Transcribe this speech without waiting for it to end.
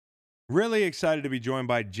Really excited to be joined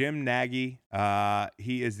by Jim Nagy.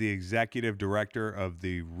 He is the executive director of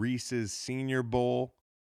the Reese's Senior Bowl.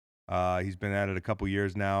 He's been at it a couple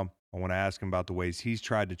years now. I want to ask him about the ways he's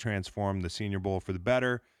tried to transform the Senior Bowl for the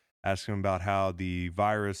better. Ask him about how the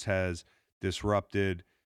virus has disrupted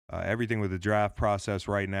everything with the draft process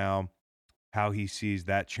right now, how he sees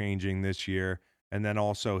that changing this year, and then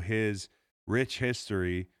also his rich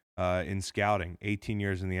history in scouting. 18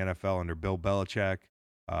 years in the NFL under Bill Belichick.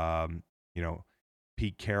 Um, you know,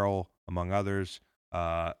 Pete Carroll, among others.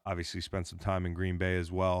 Obviously, spent some time in Green Bay as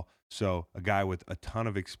well. So, a guy with a ton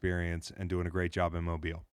of experience and doing a great job in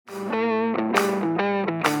Mobile.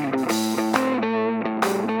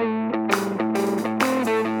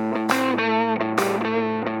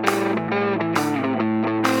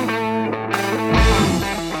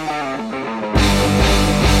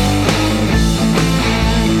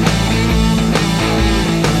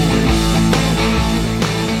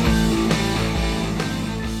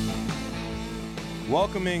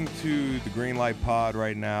 Welcoming to the Greenlight Pod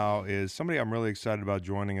right now is somebody I'm really excited about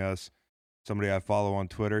joining us. Somebody I follow on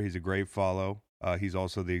Twitter. He's a great follow. He's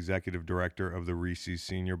also the executive director of the Reese's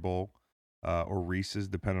Senior Bowl, or Reese's,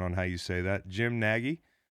 depending on how you say that. Jim Nagy.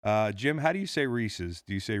 Jim, how do you say Reese's?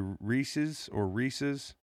 Do you say Reese's or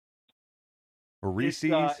Reese's or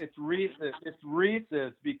Reese's? It's Reese's. It's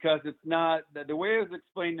Reese's because it's not the way it was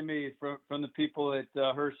explained to me from the people at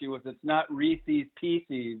Hershey was it's not Reese's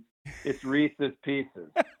Pieces, it's Reese's Pieces.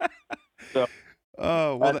 So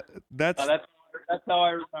Oh well, that's how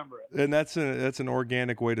I remember it. and that's an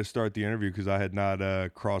organic way to start the interview because I had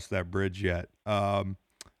not crossed that bridge yet. And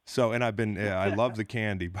I love the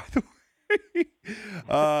candy, by the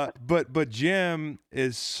way. But Jim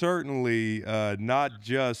is certainly not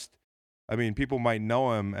just. I mean, people might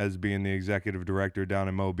know him as being the executive director down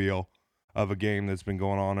in Mobile of a game that's been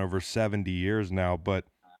going on over 70 years now. But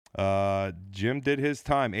Jim did his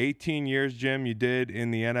time. 18 years, Jim, you did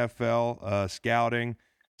in the NFL scouting.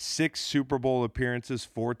 6 Super Bowl appearances,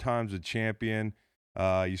 4 times a champion.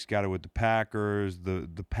 You scouted with the Packers,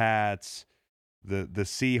 the Pats, the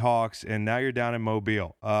Seahawks, and now you're down in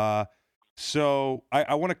Mobile. So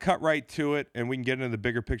I want to cut right to it, and we can get into the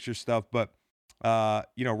bigger picture stuff. But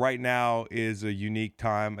right now is a unique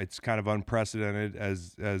time. It's kind of unprecedented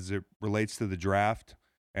as it relates to the draft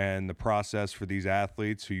and the process for these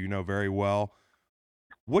athletes who you know very well.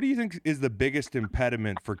 What do you think is the biggest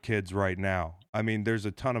impediment for kids right now? I mean, there's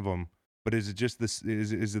a ton of them, but is it just this?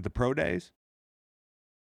 Is it the pro days?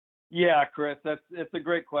 Yeah, Chris, it's a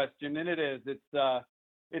gret question, and it is.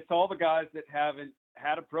 It's all the guys that haven't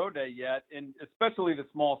had a pro day yet, and especially the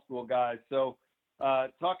small school guys. So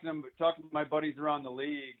talking to my buddies around the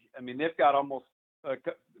league, I mean, they've got almost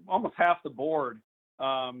half the board.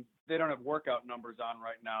 They don't have workout numbers on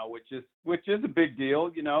right now, which is a big deal.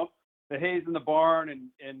 You know, the hay's in the barn,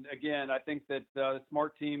 and again, I think that the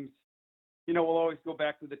smart teams, will always go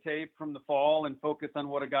back to the tape from the fall and focus on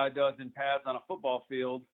what a guy does in pads on a football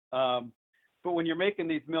field. But when you're making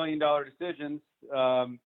these $1 million decisions,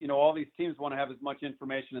 all these teams want to have as much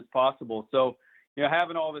information as possible. So,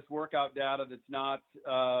 having all this workout data that's not,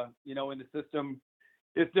 in the system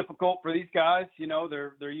is difficult for these guys.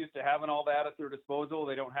 They're used to having all that at their disposal.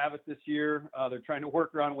 They don't have it this year. They're trying to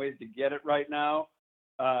work around ways to get it right now.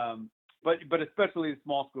 But especially the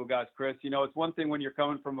small school guys, Chris, it's one thing when you're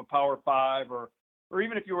coming from a Power 5 or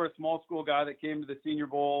even if you were a small school guy that came to the Senior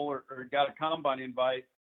Bowl or got a combine invite,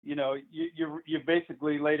 you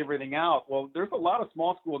basically laid everything out. Well, there's a lot of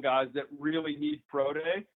small school guys that really need pro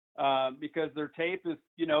day because their tape's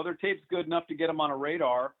good enough to get them on a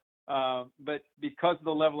radar. But because of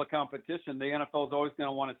the level of competition, the NFL is always going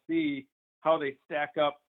to want to see how they stack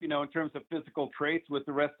up, in terms of physical traits with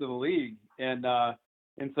the rest of the league. And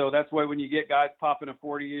so that's why when you get guys popping a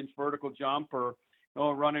 40-inch vertical jump or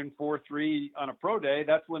running 4.3 on a pro day,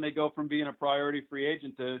 that's when they go from being a priority free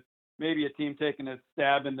agent to maybe a team taking a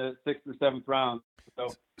stab in the 6th or 7th round.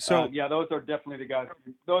 So those are definitely the guys.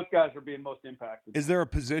 Those guys are being most impacted. Is there a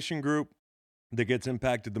position group that gets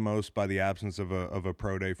impacted the most by the absence of a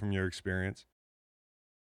pro day from your experience?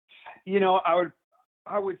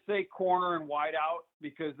 I would say corner and wide out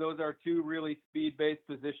because those are 2 really speed-based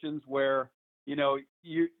positions where you're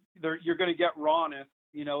going to get rawness.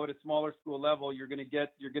 At a smaller school level, you're going to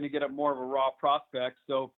get a more of a raw prospect.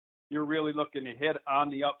 So you're really looking to hit on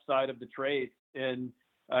the upside of the trade. And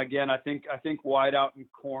again, I think wide out and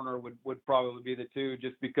corner would probably be the 2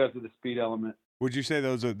 just because of the speed element. Would you say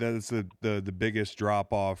that's the biggest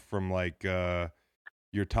drop off from like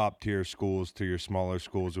your top tier schools to your smaller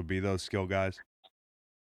schools would be those skill guys?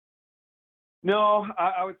 No,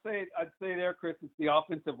 I'd say there, Chris, it's the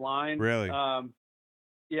offensive line. Really?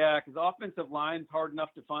 Yeah, because offensive line's hard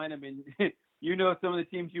enough to find. I mean, you know some of the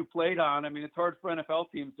teams you played on. I mean, it's hard for NFL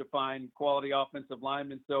teams to find quality offensive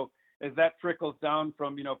linemen. So as that trickles down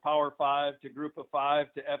from Power Five to Group of Five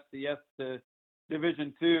to FCS to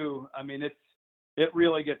Division Two, I mean, it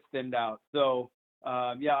really gets thinned out. So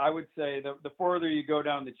yeah, I would say the further you go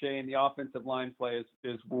down the chain, the offensive line play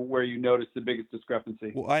is where you notice the biggest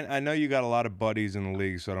discrepancy. Well, I know you got a lot of buddies in the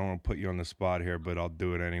league, so I don't want to put you on the spot here, but I'll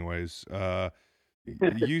do it anyways.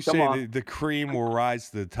 You Come say on. the cream will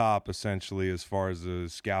rise to the top essentially as far as the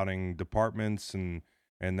scouting departments and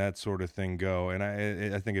that sort of thing go, and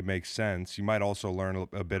I think it makes sense. You might also learn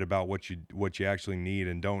a bit about what you actually need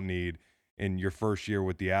and don't need in your first year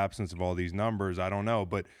with the absence of all these numbers. I don't know,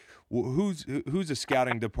 but who's a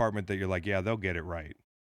scouting department that you're like, yeah, they'll get it right?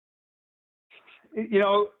 You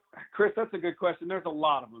know, Chris, that's a good question. There's a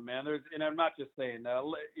lot of them, man. And I'm not just saying that.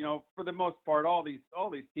 For the most part, all these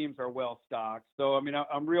teams are well stocked. So I mean,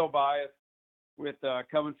 I'm real biased with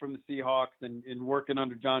coming from the Seahawks and working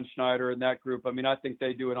under John Schneider and that group. I mean, I think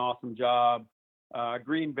they do an awesome job.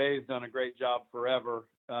 Green Bay's done a great job forever.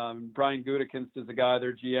 Brian Gutekunst is a guy,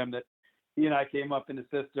 their GM, that he and I came up in the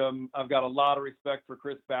system. I've got a lot of respect for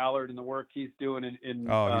Chris Ballard and the work he's doing in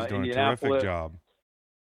Oh, he's doing a terrific Indianapolis. job.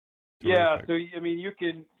 Yeah, Terrific. so I mean,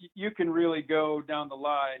 you can really go down the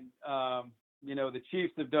line. The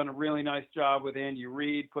Chiefs have done a really nice job with Andy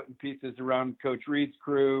Reid, putting pieces around Coach Reid's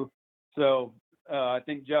crew. So I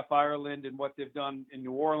think Jeff Ireland and what they've done in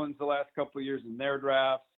New Orleans the last couple of years in their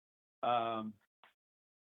drafts. Um,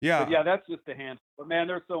 but Yeah, yeah, that's just a handful. But man,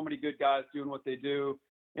 there's so many good guys doing what they do.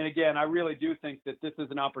 And again, I really do think that this is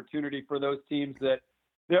an opportunity for those teams that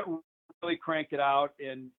really crank it out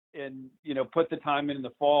and put the time in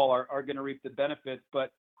the fall are going to reap the benefits.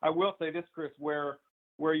 But I will say this, Chris, where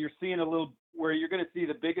you're seeing where you're going to see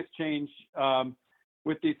the biggest change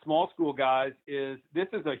with these small school guys is this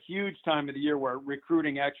is a huge time of the year where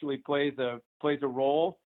recruiting actually plays a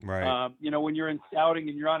role. right. When you're in scouting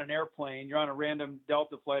and you're on an airplane, you're on a random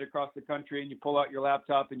Delta flight across the country and you pull out your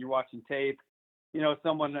laptop and you're watching tape,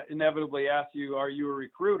 someone inevitably asks you, are you a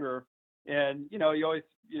recruiter? And, you always,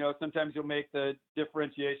 sometimes you'll make the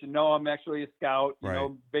differentiation. No, I'm actually a scout, Right.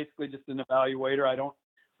 basically just an evaluator.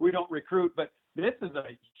 We don't recruit, but this is a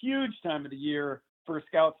huge time of the year for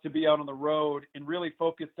scouts to be out on the road and really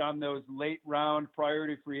focused on those late round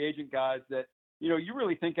priority free agent guys that, you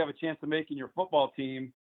really think have a chance of making your football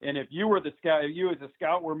team. And if you were the scout, if you as a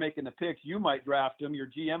scout were making the picks, you might draft them. Your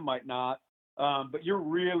GM might not. But you're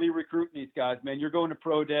really recruiting these guys, man. You're going to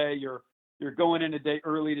pro day. You're going in a day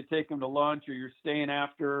early to take them to lunch, or you're staying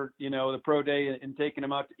after, the pro day and taking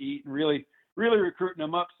them out to eat and really, really recruiting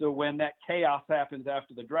them up. So when that chaos happens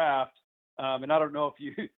after the draft, and I don't know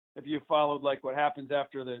if you followed like what happens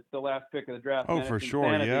after the last pick of the draft. Oh, Man, for it's sure.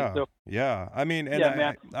 insanity. Yeah. So Yeah. I mean, and yeah,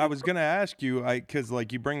 man. I was going to ask you, because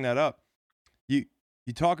like you bring that up, you,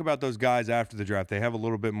 you talk about those guys after the draft, they have a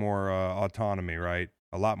little bit more autonomy, right?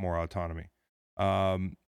 A lot more autonomy.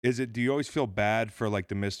 Do you always feel bad for like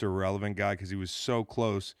the Mr. Irrelevant guy because he was so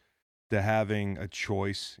close to having a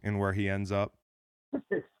choice in where he ends up?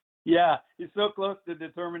 Yeah, he's so close to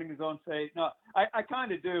determining his own fate. No, I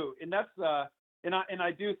kind of do, and that's and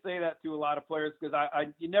I do say that to a lot of players because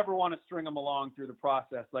you never want to string them along through the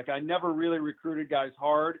process. Like I never really recruited guys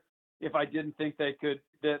hard if I didn't think they could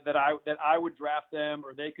that I would draft them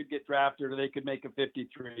or they could get drafted or they could make a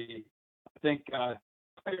 53. I think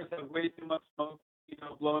players have way too much smoke,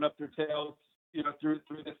 blowing up their tails, through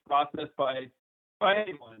this process by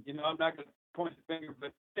anyone. I'm not going to point the finger,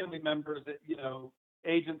 but family members,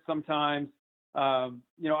 agents sometimes. I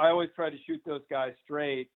always try to shoot those guys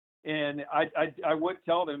straight, and I would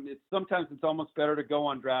tell them sometimes it's almost better to go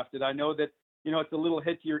undrafted. I know that it's a little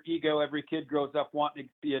hit to your ego. Every kid grows up wanting to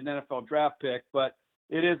be an NFL draft pick, but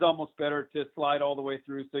it is almost better to slide all the way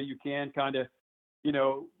through so you can kind of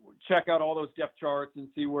check out all those depth charts and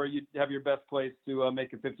see where you have your best place to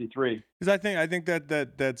make a 53. Because I think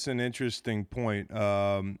that's an interesting point,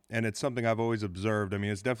 and it's something I've always observed. I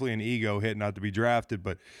mean, it's definitely an ego hit not to be drafted,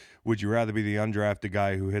 but would you rather be the undrafted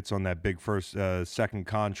guy who hits on that big second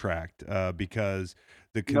contract because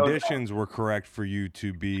the conditions were correct for you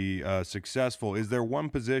to be successful? Is there one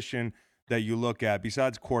position that you look at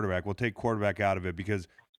besides quarterback? We'll take quarterback out of it because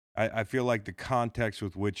I feel like the context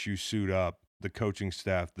with which you suit up, the coaching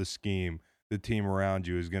staff, the scheme, the team around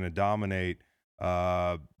you is going to dominate.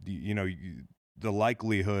 The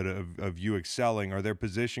likelihood of you excelling. Are there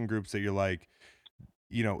position groups that you're like,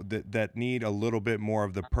 that need a little bit more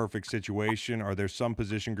of the perfect situation? Are there some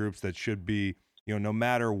position groups that should be, no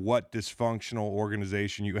matter what dysfunctional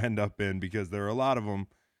organization you end up in, because there are a lot of them,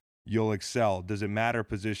 you'll excel? Does it matter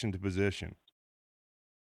position to position?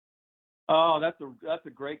 Oh, that's a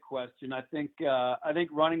great question. I think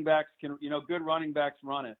running backs can, good running backs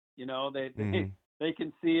run it. Mm-hmm. They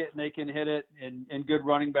can see it and they can hit it, and good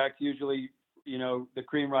running backs usually, the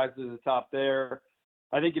cream rises to the top there.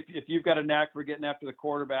 I think if you've got a knack for getting after the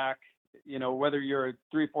quarterback, whether you're a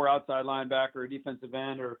 3-4 outside linebacker, a defensive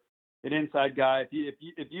end, or an inside guy,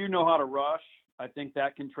 if you know how to rush, I think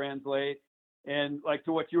that can translate. And like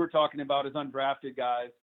to what you were talking about is undrafted guys.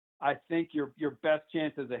 I think your best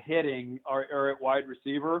chances of hitting are at wide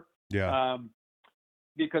receiver. Yeah.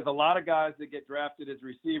 Because a lot of guys that get drafted as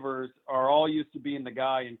receivers are all used to being the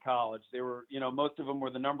guy in college. They were, most of them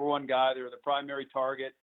were the number one guy. They were the primary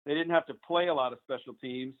target. They didn't have to play a lot of special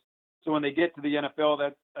teams. So when they get to the NFL,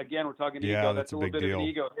 that again, we're talking ego. That's a little bit of an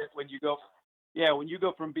ego hit when you go. Yeah, when you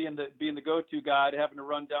go from being the go-to guy to having to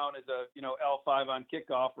run down as a L5 on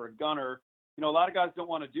kickoff or a gunner, a lot of guys don't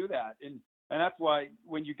want to do that, and that's why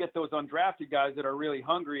when you get those undrafted guys that are really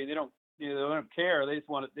hungry and they don't care, they just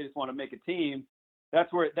want to make a team.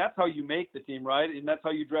 That's how you make the team, right? And that's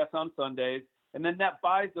how you dress on Sundays. And then that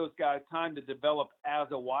buys those guys time to develop as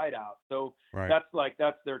a wideout. So right.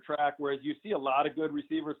 That's their track. Whereas you see a lot of good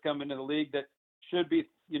receivers come into the league that should be,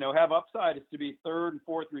 have upside, is to be third and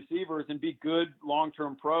fourth receivers and be good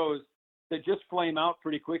long-term pros that just flame out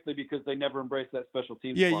pretty quickly because they never embrace that special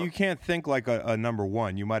team. Yeah, spark. You can't think like a number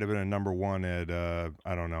one. You might have been a number one at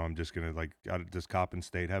I don't know. I'm just gonna does Coppin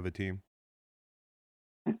State have a team?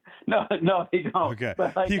 No, they don't. Okay,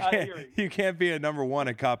 but you can't be a number one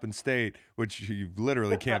at Coppin State, which you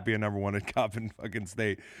literally can't be a number one at Coppin fucking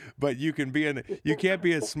State. But you can't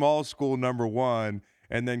be a small school number one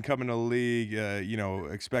and then come into the league,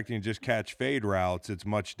 expecting to just catch fade routes. It's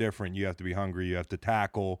much different. You have to be hungry. You have to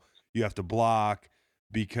tackle. You have to block.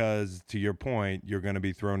 Because to your point, you're going to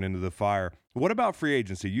be thrown into the fire. What about free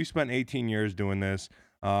agency? You spent 18 years doing this.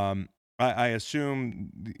 I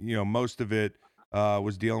assume most of it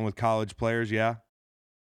was dealing with college players. Yeah.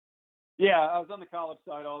 Yeah, I was on the college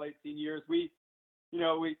side all 18 years. We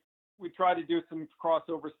tried to do some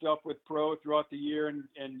crossover stuff with pro throughout the year, and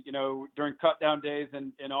during cut down days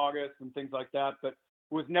in August and things like that. But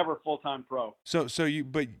was never full-time pro.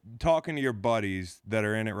 But talking to your buddies that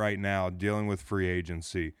are in it right now, dealing with free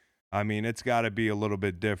agency, I mean, it's got to be a little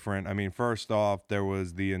bit different. I mean, first off, there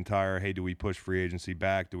was the entire, hey, do we push free agency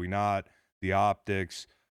back? Do we not? The optics.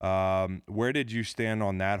 Where did you stand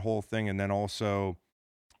on that whole thing? And then also,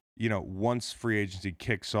 once free agency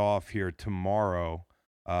kicks off here tomorrow,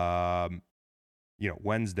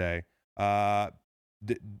 Wednesday,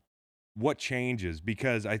 what changes?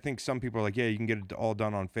 Because I think some people are like, yeah, you can get it all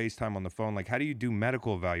done on FaceTime on the phone. Like, how do you do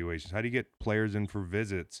medical evaluations? How do you get players in for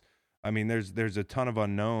visits? I mean, there's a ton of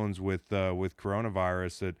unknowns with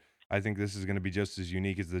coronavirus that I think this is going to be just as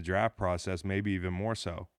unique as the draft process, maybe even more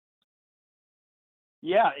so.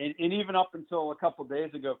 Yeah, and even up until a couple of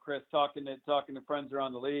days ago, Chris, talking to friends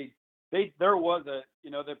around the league, there was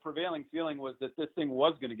the prevailing feeling was that this thing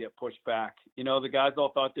was going to get pushed back. The guys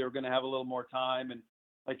all thought they were going to have a little more time, and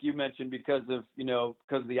like you mentioned, because of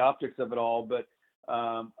the optics of it all. But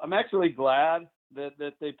I'm actually glad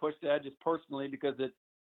that they pushed ahead, just personally, because it,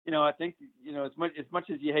 I think, as much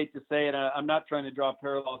as you hate to say it, I'm not trying to draw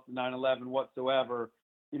parallels to 9/11 whatsoever,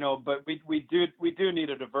 but we do need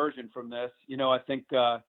a diversion from this. I think,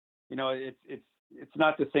 it's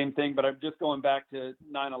not the same thing, but I'm just going back to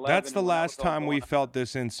 9/11. That's the last time we felt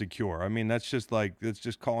this insecure. I mean, that's just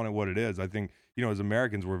calling it what it is. I think, as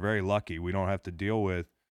Americans, we're very lucky. We don't have to deal with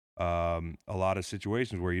a lot of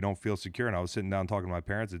situations where you don't feel secure. And I was sitting down talking to my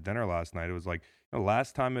parents at dinner last night. It was like, the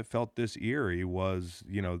last time it felt this eerie was,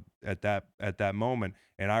 at that moment.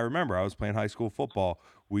 And I remember I was playing high school football.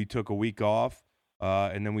 We took a week off,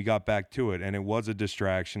 and then we got back to it. And it was a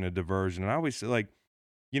distraction, a diversion. And I always say,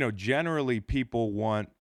 generally people want,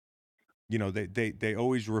 they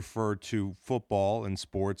always refer to football and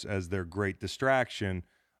sports as their great distraction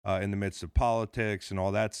in the midst of politics and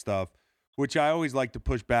all that stuff, which I always like to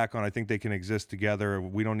push back on. I think they can exist together.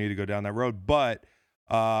 We don't need to go down that road. But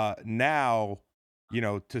now,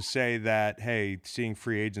 to say that, hey, seeing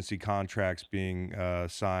free agency contracts being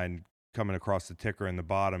signed coming across the ticker in the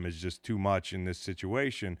bottom is just too much in this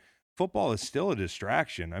situation. Football is still a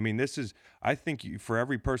distraction. I mean, I think for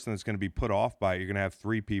every person that's going to be put off by it, you're going to have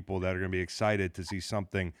 3 people that are going to be excited to see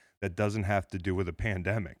something that doesn't have to do with a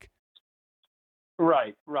pandemic.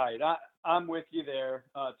 Right. I'm with you there,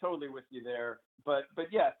 totally with you there. But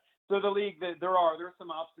yeah, so the league, there are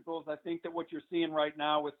some obstacles. I think that what you're seeing right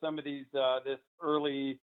now with some of these, this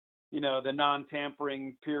early, the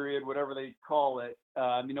non-tampering period, whatever they call it,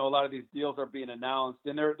 a lot of these deals are being announced,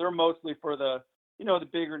 and they're mostly for the, the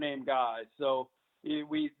bigger name guys. So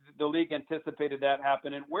the league anticipated that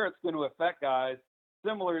happen, and where it's going to affect guys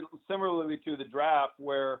similarly to the draft,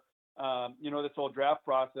 where this whole draft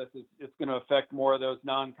process is it's going to affect more of those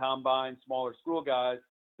non-combine, smaller school guys.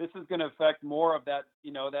 This is going to affect more of that,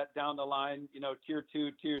 that down the line, tier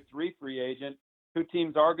 2, tier 3 free agent who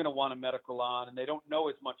teams are going to want a medical on, and they don't know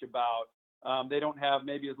as much about. They don't have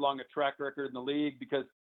maybe as long a track record in the league because,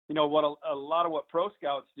 what a lot of what pro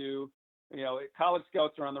scouts do, college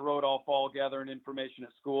scouts are on the road all fall gathering information at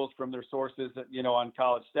schools from their sources, on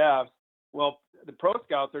college staffs. Well, the pro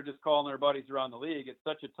scouts are just calling their buddies around the league. It's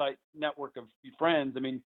such a tight network of friends. I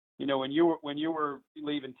mean, when you were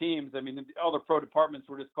leaving teams, I mean, all the pro departments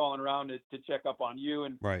were just calling around to check up on you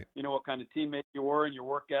and, right. What kind of teammate you were and your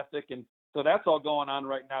work ethic. And so that's all going on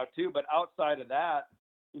right now too. But outside of that,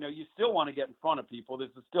 you still want to get in front of people. This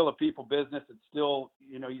is still a people business. It's still,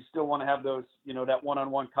 you still want to have those, that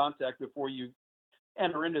one-on-one contact before you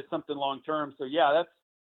enter into something long-term. So yeah,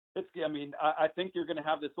 I think you're going to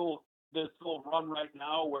have this little run right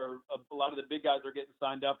now where a lot of the big guys are getting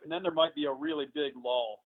signed up, and then there might be a really big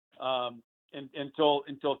lull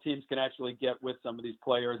until teams can actually get with some of these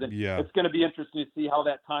players. And It's going to be interesting to see how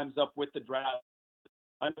that times up with the draft.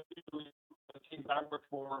 I'm usually the teams I work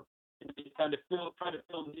for, you kind of try to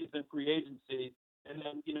fill needs in free agency, and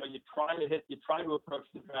then you try to approach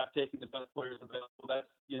the draft taking the best players available.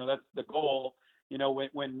 That's the goal.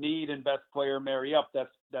 When need and best player marry up,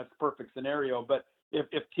 that's perfect scenario. But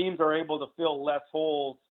if teams are able to fill less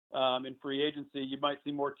holes in free agency, you might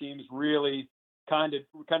see more teams really kind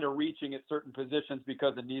of reaching at certain positions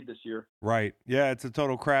because of need this year. Right. Yeah, it's a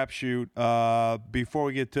total crapshoot. Before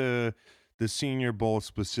we get to the Senior Bowl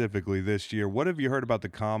specifically this year, what have you heard about the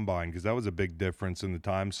Combine? Because that was a big difference in the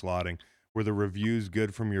time slotting. Were the reviews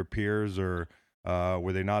good from your peers, or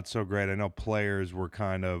were they not so great? I know players were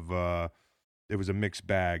kind of it was a mixed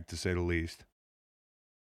bag, to say the least.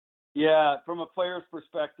 Yeah, from a player's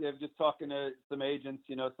perspective, just talking to some agents,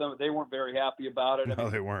 they weren't very happy about it. No,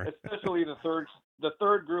 they weren't. Especially the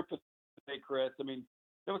third group of Chris. I mean,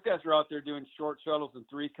 those guys are out there doing short shuttles and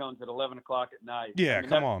 3 cones at 11 o'clock at night. Yeah,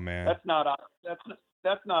 come on, man. That's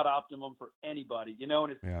not optimum for anybody, And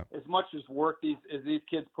as much as work these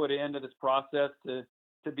kids put into this process to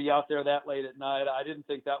be out there that late at night, I didn't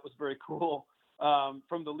think that was very cool.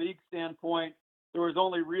 From the league standpoint, there was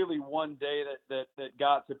only really one day that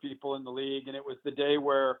got to people in the league, and it was the day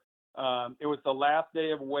where it was the last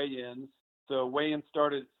day of weigh-ins. So weigh-ins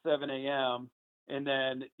started at 7 a.m., and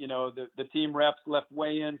then, the team reps left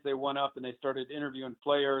weigh-ins. They went up and they started interviewing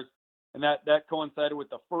players, and that coincided with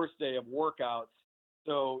the first day of workouts.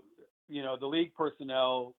 So, the league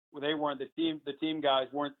personnel, they weren't the team guys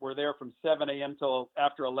were there from 7 a.m. till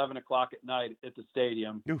after 11 o'clock at night at the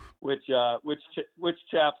stadium, which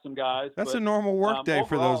chapped some guys. That's a normal work day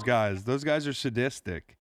for those guys. Those guys are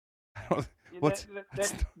sadistic.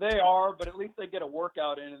 They are, but at least they get a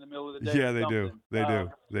workout in the middle of the day. Yeah, they do.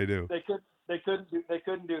 They do. They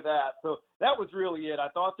couldn't do that. So that was really it. I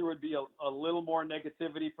thought there would be a little more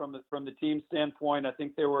negativity from the team standpoint. I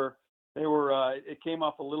think they were it came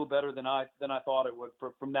off a little better than I thought it would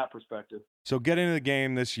from that perspective. So getting to the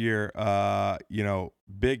game this year,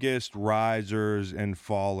 biggest risers and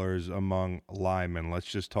fallers among linemen. Let's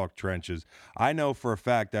just talk trenches. I know for a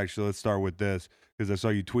fact, actually, let's start with this because I saw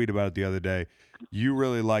you tweet about it the other day. You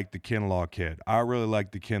really like the Kinlaw kid. I really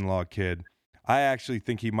like the Kinlaw kid. I actually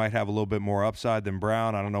think he might have a little bit more upside than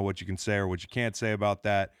Brown. I don't know what you can say or what you can't say about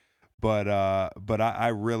that. But I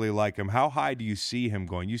really like him. How high do you see him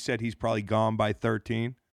going? You said he's probably gone by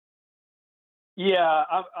 13. Yeah,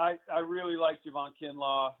 I really like Javon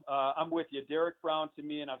Kinlaw. I'm with you. Derek Brown, to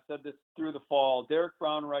me, and I've said this through the fall, Derek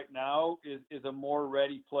Brown right now is a more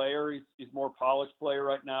ready player. He's more polished player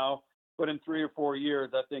right now. But in 3 or 4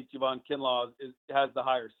 years, I think Javon Kinlaw has the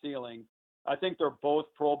higher ceiling. I think they're both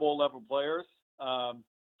Pro Bowl level players.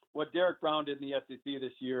 What Derek Brown did in the SEC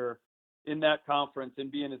this year, in that conference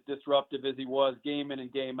and being as disruptive as he was game in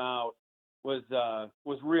and game out was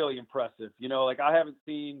really impressive. I haven't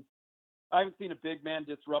seen a big man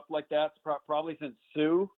disrupt like that probably since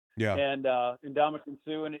Sue. Yeah. And Ndamukong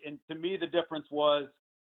Suh. And to me, the difference was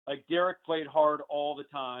like Derek played hard all the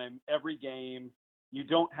time, every game. You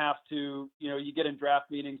don't have to, you get in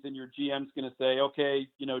draft meetings and your GM's going to say, okay,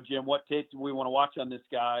 Jim, what tape do we want to watch on this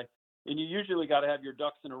guy? And you usually got to have your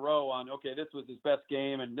ducks in a row on, okay, this was his best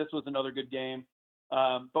game and this was another good game.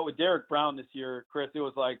 But with Derek Brown this year, Chris, it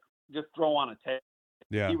was like just throw on a tape.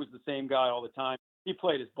 Yeah. He was the same guy all the time. He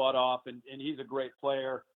played his butt off, and he's a great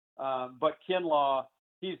player. But Kinlaw,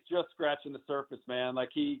 he's just scratching the surface, man. Like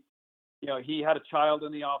he had a child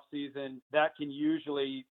in the off season that can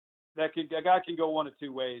usually a guy can go one of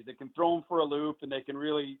two ways. It can throw him for a loop, and they can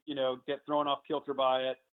really, get thrown off kilter by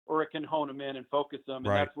it, or it can hone him in and focus them, and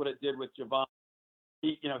Right. that's what it did with Javon.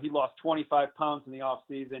 He lost 25 pounds in the off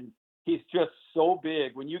season. He's just so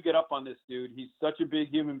big. When you get up on this dude, he's such a big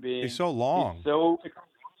human being. He's so long.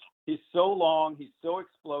 He's so long. He's so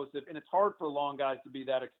explosive, and it's hard for long guys to be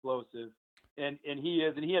that explosive. And he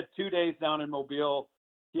is. And he had 2 days down in Mobile.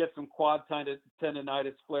 He had some quad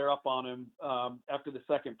tendonitis flare up on him after the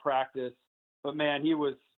second practice. But man, he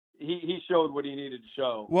showed what he needed to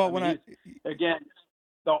show. Well,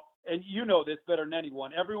 and you know this better than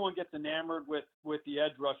anyone. Everyone gets enamored with the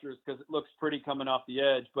edge rushers because it looks pretty coming off the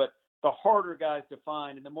edge. But the harder guys to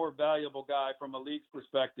find and the more valuable guy from a league's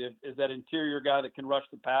perspective is that interior guy that can rush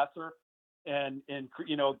the passer and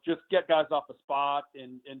just get guys off a spot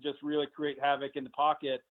and just really create havoc in the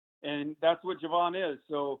pocket. And that's what Javon is.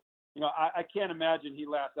 So, I can't imagine he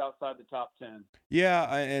lasts outside the top 10.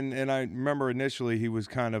 Yeah, and I remember initially he was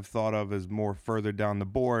kind of thought of as more further down the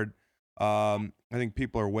board. I think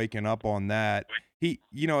people are waking up on that. He,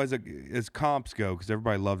 as comps go, because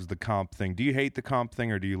everybody loves the comp thing. Do you hate the comp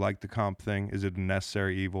thing or do you like the comp thing? Is it a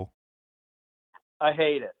necessary evil? I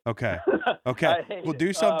hate it. Okay. I hate Well, it.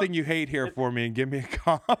 do something you hate here for me and give me a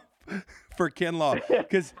comp for Kinlaw,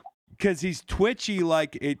 because he's twitchy,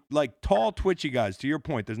 like tall, twitchy guys. To your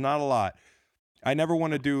point, there's not a lot. I never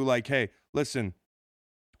want to do like, hey, listen,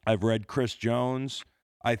 I've read Chris Jones.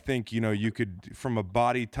 I think, you could, from a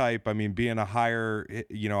body type, I mean, being a higher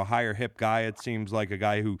hip guy, it seems like a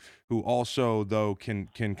guy who also, though, can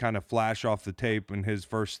kind of flash off the tape in his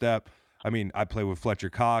first step. I mean, I play with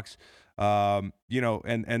Fletcher Cox, and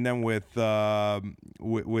then with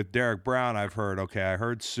Derek Brown, I've heard, I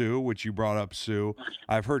heard Sue, which you brought up, Sue.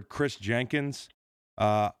 I've heard Chris Jenkins.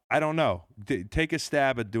 I don't know. Take a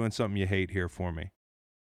stab at doing something you hate here for me.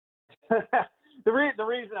 The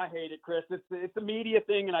reason I hate it, Chris, it's a media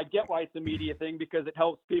thing, and I get why it's a media thing because it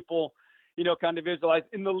helps people, kind of visualize.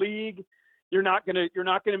 In the league, you're not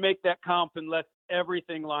gonna make that comp unless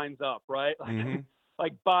everything lines up, right?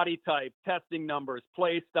 Like body type, testing numbers,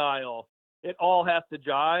 play style, it all has to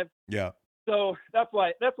jive. Yeah. So that's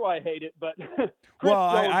why I hate it. But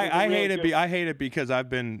I hate it because I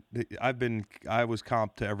was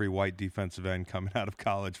comped to every white defensive end coming out of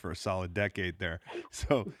college for a solid decade there.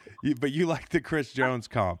 So, but you like the Chris Jones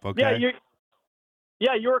comp, okay?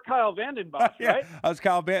 Yeah, you were Kyle Vanden Bosch, right? I was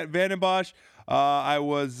Kyle Vanden Bosch. I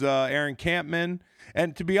was Aaron Campman.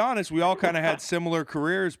 And to be honest, we all kind of had similar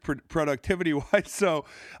careers productivity-wise. So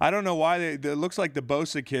I don't know why it looks like the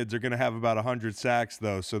Bosa kids are going to have about 100 sacks,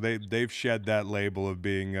 though. So they've shed that label of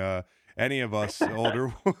being any of us older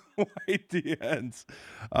white DNs.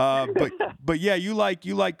 But yeah, you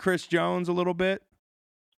like Chris Jones a little bit?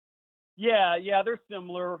 Yeah, they're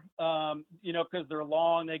similar. Because they're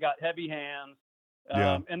long, they got heavy hands.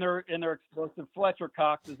 And they're explosive. Fletcher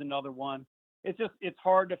Cox is another one. It's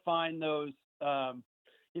hard to find those,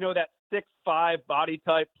 that 6'5" body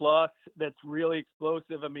type plus that's really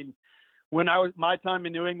explosive. I mean, when I was my time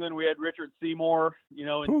in New England, we had Richard Seymour,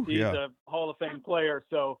 and he's a Hall of Fame player.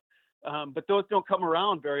 So, but those don't come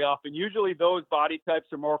around very often. Usually those body types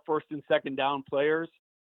are more first and second down players.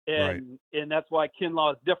 And that's why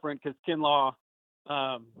Kinlaw is different because Kinlaw,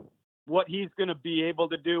 what he's going to be able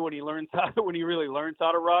to do when he really learns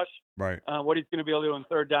how to rush, right? What he's going to be able to do on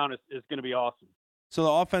third down is going to be awesome. So the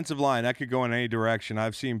offensive line, that could go in any direction.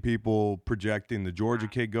 I've seen people projecting the Georgia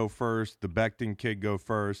kid go first, the Becton kid go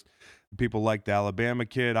first. People like the Alabama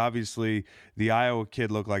kid. Obviously, the Iowa kid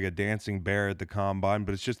looked like a dancing bear at the combine,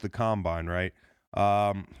 but it's just the combine, right?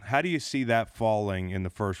 How do you see that falling in the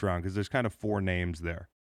first round? Because there's kind of 4 names there.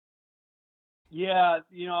 Yeah,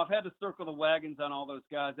 I've had to circle the wagons on all those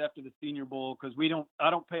guys after the Senior Bowl because I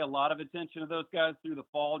don't pay a lot of attention to those guys through the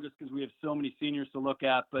fall just because we have so many seniors to look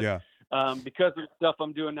at. But because of the stuff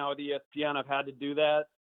I'm doing now with ESPN, I've had to do that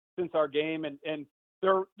since our game, and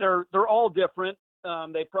they're all different.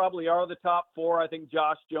 They probably are the top 4. I think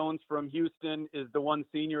Josh Jones from Houston is the one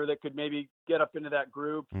senior that could maybe get up into that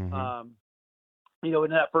group, in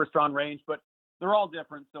that first round range. But they're all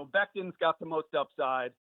different. So Becton's got the most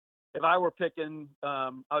upside. If I were picking,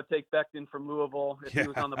 I would take Becton from Louisville if he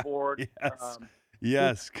was on the board.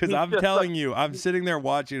 Yes, because I'm telling you, I'm sitting there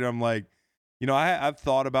watching. I'm like, I've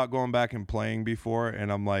thought about going back and playing before, and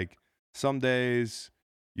I'm like, some days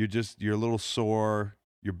you're a little sore,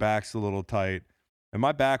 your back's a little tight, and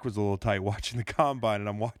my back was a little tight watching the combine, and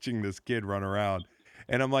I'm watching this kid run around,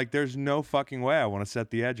 and I'm like, there's no fucking way I want to set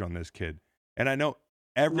the edge on this kid, and I know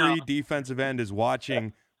every defensive end is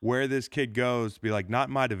watching where this kid goes to be like, not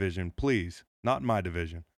in my division, please, not in my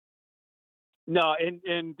division. No,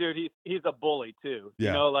 and dude, he's a bully too. Yeah.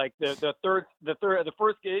 You know, like the first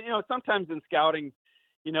game. You know, sometimes in scouting,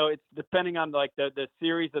 you know, it's depending on like the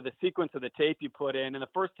series or the sequence of the tape you put in. And the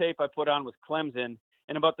first tape I put on was Clemson,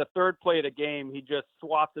 and about the third play of the game, he just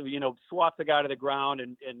swats the guy to the ground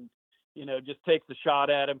and you know just takes a shot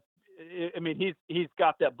at him. I mean, he's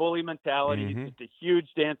got that bully mentality. Mm-hmm. He's just a huge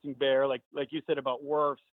dancing bear, like you said about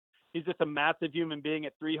Wirfs. He's just a massive human being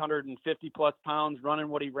at 350 plus pounds, running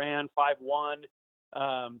what he ran,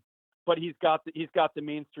 5'1". But he's got the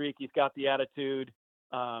mean streak. He's got the attitude.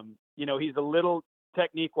 You know, he's a little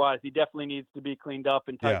technique wise. He definitely needs to be cleaned up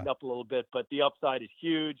and tightened up a little bit. But the upside is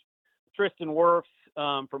huge. Tristan Wirfs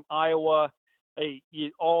from Iowa.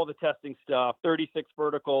 All the testing stuff, 36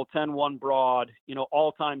 vertical, 10-1 broad, you know,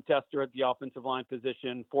 all-time tester at the offensive line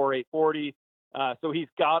position, 4.8 40. So he's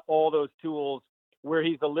got all those tools. Where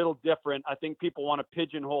he's a little different, I think people want to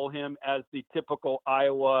pigeonhole him as the typical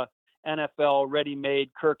Iowa NFL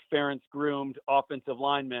ready-made, Kirk Ferentz groomed offensive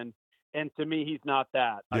lineman. And to me, he's not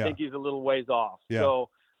that. Yeah. I think he's a little ways off. Yeah. So,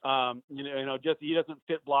 just he doesn't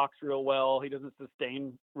fit blocks real well. He doesn't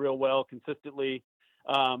sustain real well consistently.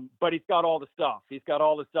 But he's got all the stuff. He's got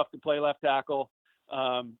all the stuff to play left tackle.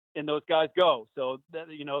 And those guys go. So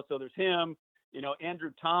there's him. You know,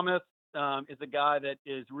 Andrew Thomas is a guy that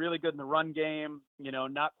is really good in the run game. You know,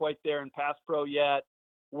 not quite there in pass pro yet.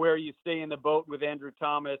 Where you stay in the boat with Andrew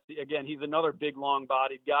Thomas, again, he's another big,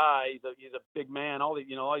 long-bodied guy. He's a big man. All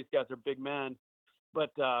these guys are big men.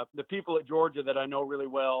 But the people at Georgia that I know really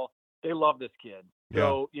well, they love this kid.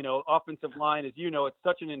 So, you know, offensive line, as you know, it's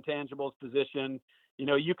such an intangibles position. You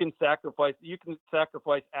know, you can sacrifice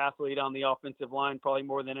athlete on the offensive line probably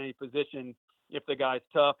more than any position if the guy's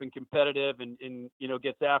tough and competitive and you know,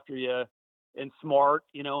 gets after you and smart,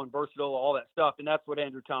 you know, and versatile, all that stuff. And that's what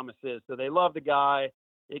Andrew Thomas is. So they love the guy.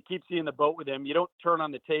 It keeps you in the boat with him. You don't turn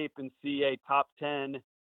on the tape and see a top 10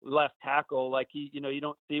 left tackle like you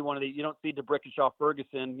don't see you don't see DeBrickashaw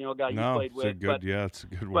Ferguson, you know, guy you played with. It's a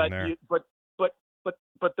good one there.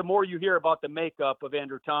 But the more you hear about the makeup of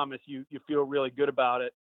Andrew Thomas, you feel really good about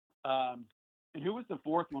it. And who was the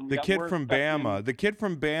fourth one? The kid from Bama. The kid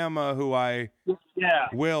from Bama who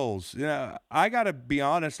Wills. Yeah, I got to be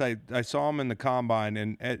honest. I saw him in the combine,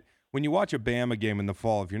 and when you watch a Bama game in the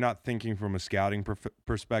fall, if you're not thinking from a scouting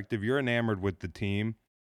perspective, you're enamored with the team.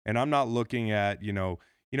 And I'm not looking at the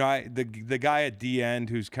guy at the end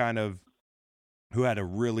who had a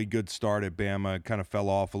really good start at Bama, kind of fell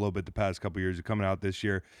off a little bit the past couple of years, coming out this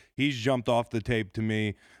year. He's jumped off the tape to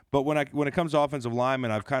me. But when it comes to offensive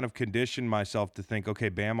linemen, I've kind of conditioned myself to think, okay,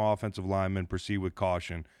 Bama offensive linemen, proceed with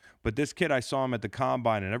caution. But this kid, I saw him at the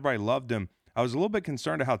combine, and everybody loved him. I was a little bit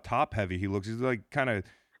concerned at how top-heavy he looks.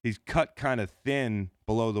 He's cut kind of thin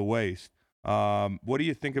below the waist. What do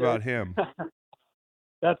you think about him?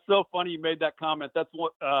 That's so funny you made that comment. That's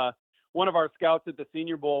what one of our scouts at the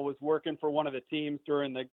Senior Bowl was working for one of the teams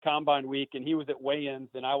during the combine week, and he was at weigh-ins,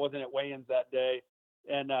 and I wasn't at weigh-ins that day.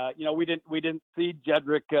 And we didn't see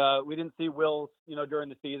Jedrick, we didn't see Wills, you know, during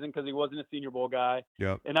the season because he wasn't a Senior Bowl guy.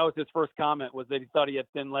 Yep. And that was his first comment, was that he thought he had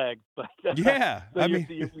thin legs. But yeah, so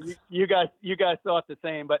you guys saw it the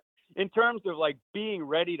same. But in terms of like being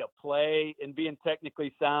ready to play and being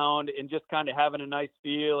technically sound and just kind of having a nice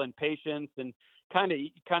feel and patience and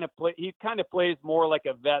he kind of plays more like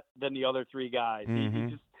a vet than the other three guys.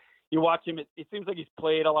 Mm-hmm. You watch him, it seems like he's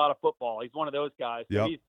played a lot of football. He's one of those guys. So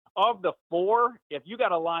yep. Of the four, if you got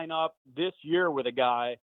to line up this year with a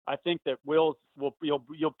guy, I think that Wills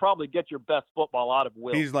you'll probably get your best football out of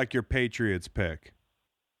Wills. He's like your Patriots pick.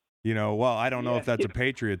 You know, well, I don't know if that's a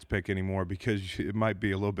Patriots pick anymore because it might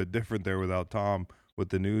be a little bit different there without Tom with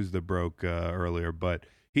the news that broke earlier. But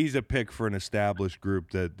he's a pick for an established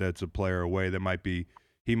group that's a player away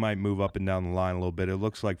he might move up and down the line a little bit. It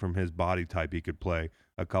looks like from his body type he could play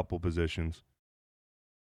a couple positions.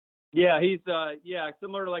 Yeah, he's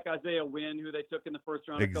similar to like Isaiah Wynn, who they took in the first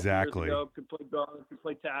round exactly. a couple years ago. Could play guard, could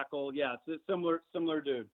play tackle. Yeah, it's a similar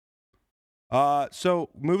dude. So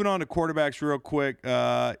moving on to quarterbacks real quick.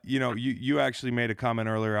 You actually made a comment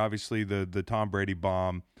earlier. Obviously, the Tom Brady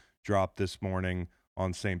bomb dropped this morning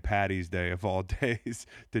on St. Patty's Day of all days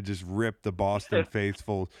to just rip the Boston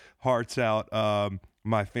faithful hearts out.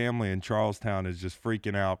 My family in Charlestown is just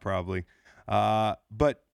freaking out probably.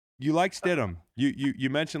 But you like Stidham. You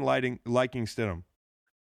mentioned liking Stidham.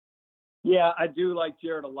 Yeah, I do like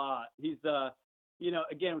Jarrett a lot. He's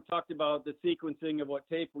again, we talked about the sequencing of what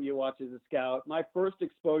tape you watch as a scout. My first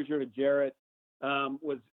exposure to Jarrett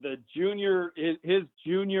was his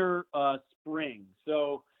junior spring.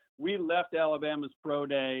 So we left Alabama's pro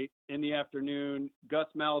day in the afternoon. Gus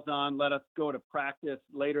Malzahn let us go to practice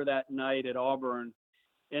later that night at Auburn.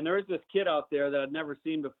 And there's this kid out there that I'd never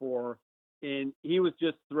seen before, and he was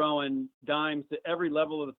just throwing dimes to every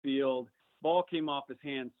level of the field. Ball came off his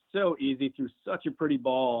hands so easy, threw such a pretty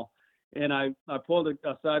ball. And I pulled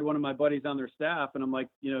aside one of my buddies on their staff, and I'm like,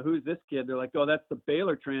 who's this kid? They're like, oh, that's the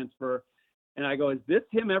Baylor transfer. And I go, is this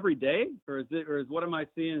him every day, or is what am I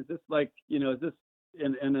seeing? Is this like, is this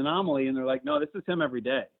an anomaly? And they're like, no, this is him every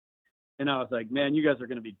day. And I was like, man, you guys are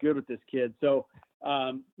going to be good with this kid. So,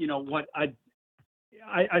 what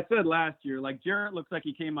I said last year, like Jarrett looks like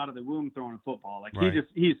he came out of the womb throwing a football. Like right.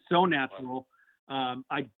 he's so natural.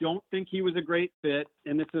 I don't think he was a great fit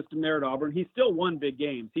in the system there at Auburn. He still won big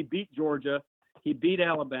games. He beat Georgia. He beat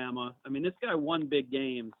Alabama. I mean, this guy won big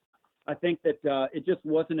games. I think that it just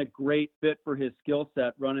wasn't a great fit for his skill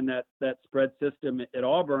set running that spread system at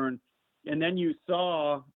Auburn. And then you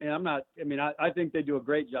saw, and I think they do a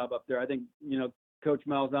great job up there. I think, Coach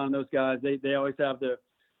Malzahn and those guys, they always have the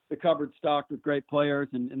cupboard stocked with great players,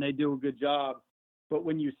 and they do a good job. But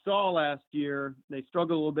when you saw last year, they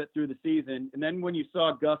struggled a little bit through the season. And then when you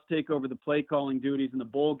saw Gus take over the play calling duties in the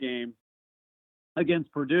bowl game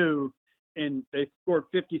against Purdue, and they scored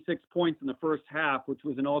 56 points in the first half, which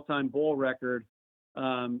was an all-time bowl record.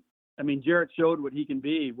 Jarrett showed what he can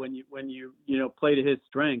be when you play to his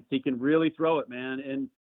strengths. He can really throw it, man.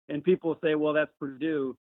 And people say, well, that's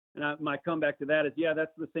Purdue. And my comeback to that is, yeah,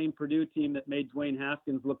 that's the same Purdue team that made Dwayne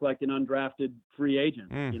Haskins look like an undrafted free agent.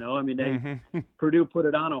 Purdue put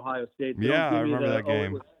it on Ohio State. So yeah, I remember that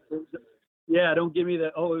game. Don't give me the,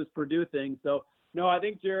 it was Purdue thing. So, no, I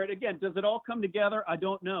think Jarrett, again, does it all come together? I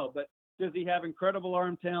don't know. But does he have incredible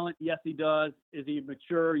arm talent? Yes, he does. Is he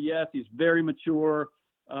mature? Yes, he's very mature.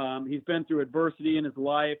 He's been through adversity in his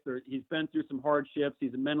life. He's been through some hardships.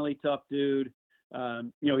 He's a mentally tough dude.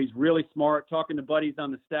 He's really smart. Talking to buddies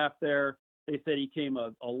on the staff there, they said he came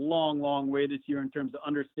a long, long way this year in terms of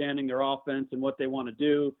understanding their offense and what they want to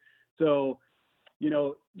do. So,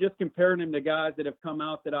 just comparing him to guys that have come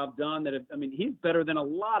out that I've done he's better than a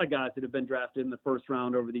lot of guys that have been drafted in the first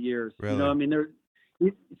round over the years. Really?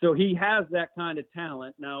 So he has that kind of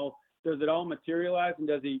talent. Now, does it all materialize, and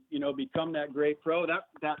does he, become that great pro?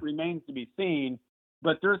 That remains to be seen.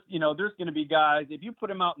 But there's going to be guys, if you put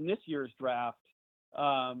him out in this year's draft,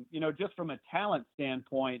 just from a talent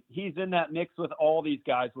standpoint, he's in that mix with all these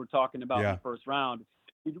guys we're talking about in the first round.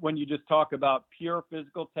 When you just talk about pure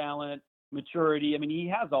physical talent, maturity, he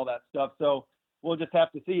has all that stuff. So we'll just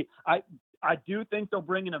have to see. I do think they'll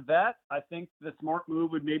bring in a vet. I think the smart move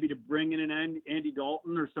would maybe to bring in an Andy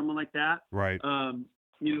Dalton or someone like that. Right.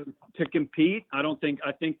 To compete. I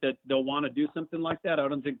think that they'll want to do something like that. I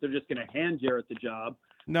don't think they're just going to hand Jarrett the job.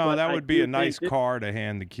 No, but that would be a nice car to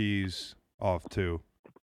hand the keys off to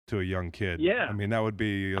a young kid. Yeah. That would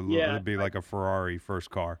be it'd be like a Ferrari first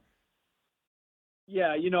car.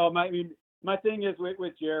 Yeah, my thing is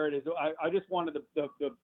with Jarrett is I just wanted the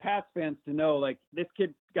Pats fans to know, like, this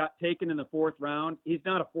kid got taken in the fourth round. He's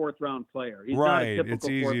not a fourth round player. He's right. Not a it's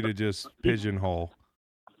easy to just pigeonhole.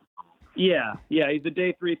 Yeah. He's a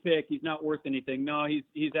day 3 pick. He's not worth anything. No,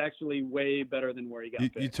 he's actually way better than where he got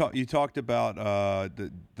picked. You talked about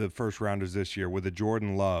the first rounders this year with a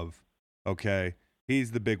Jordan Love. Okay,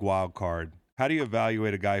 he's the big wild card. How do you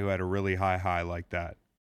evaluate a guy who had a really high like that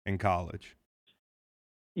in college?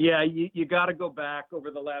 Yeah, you got to go back over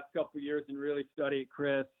the last couple of years and really study it,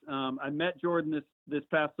 Chris. I met Jordan this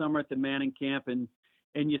past summer at the Manning camp, and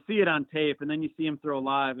you see it on tape, and then you see him throw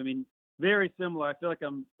live. Very similar. I feel like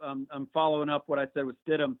I'm following up what I said with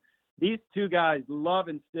Stidham. These two guys, Love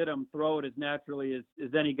and Stidham, throw it as naturally as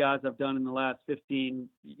any guys I've done in the last 10,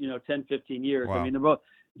 15 years. Wow. They're both.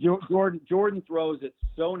 Jordan throws it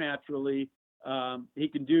so naturally. He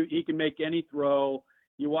can make any throw.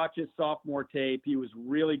 You watch his sophomore tape, he was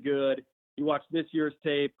really good. You watch this year's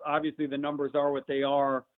tape, obviously the numbers are what they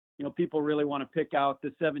are. People really want to pick out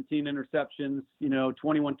the 17 interceptions,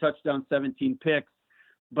 21 touchdowns, 17 picks.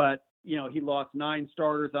 But, he lost 9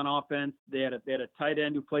 starters on offense. They had a tight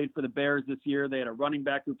end who played for the Bears this year. They had a running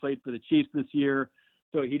back who played for the Chiefs this year.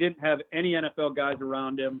 So he didn't have any NFL guys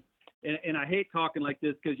around him. And I hate talking like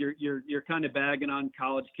this because you're kind of bagging on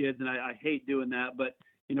college kids, and I hate doing that. But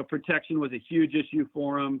protection was a huge issue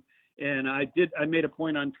for him. And I made a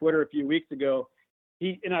point on Twitter a few weeks ago.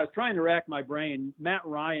 I was trying to rack my brain. Matt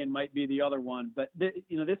Ryan might be the other one, but this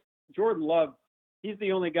Jordan Love, he's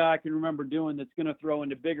the only guy I can remember doing that's going to throw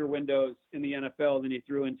into bigger windows in the NFL than he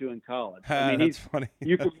threw into in college. That's funny.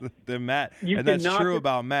 Matt, and that's true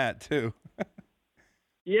about Matt too.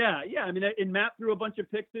 Yeah. And Matt threw a bunch of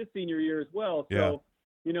picks his senior year as well. So,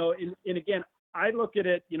 and again, I look at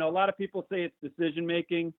it, a lot of people say it's decision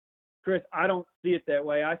making. Chris, I don't see it that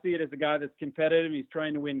way. I see it as a guy that's competitive. He's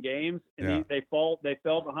trying to win games, and Yeah. they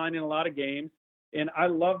fell behind in a lot of games. And I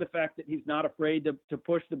love the fact that he's not afraid to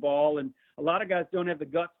push the ball. And a lot of guys don't have the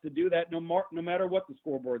guts to do that, no matter what the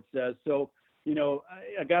scoreboard says. So,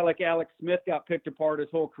 a guy like Alex Smith got picked apart his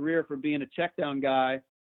whole career for being a check down guy.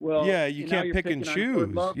 Well, Yeah, you now can't you're pick and picking on Jordan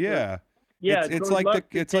choose. Love Yeah. yeah, It's Jordan like Love's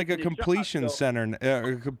been it's like a taking his shot, completion so center,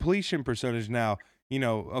 a completion percentage now.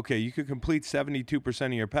 Okay, you could complete 72%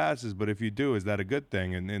 of your passes, but if you do, is that a good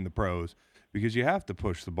thing in the pros? Because you have to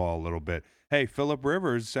push the ball a little bit. Hey, Phillip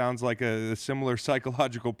Rivers sounds like a similar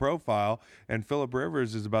psychological profile, and Phillip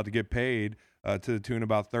Rivers is about to get paid to the tune of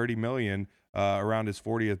about $30 million around his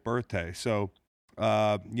 40th birthday. So,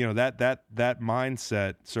 that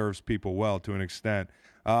mindset serves people well to an extent.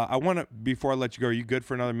 I want to, before I let you go, are you good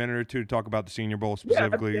for another minute or two to talk about the Senior Bowl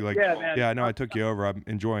specifically? yeah, man. Yeah, I know I took you over. I'm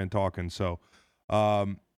enjoying talking. So,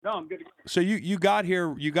 um, No, I'm good. so you got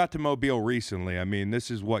here, you got to Mobile recently. I mean,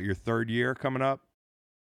 this is what, your third year coming up?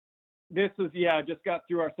 Just got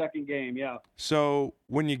through our second game. Yeah. So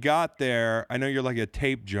when you got there, I know you're like a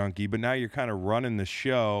tape junkie, but now you're kind of running the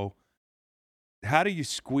show. How do you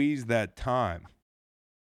squeeze that time?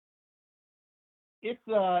 It's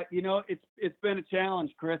it's been a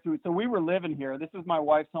challenge, Chris. So we were living here. This is my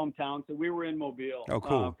wife's hometown, so we were in Mobile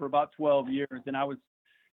cool. For about 12 years, and I was,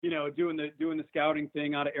 doing the scouting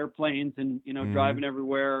thing out of airplanes and driving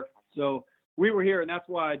everywhere. So we were here, and that's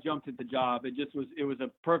why I jumped at the job. It was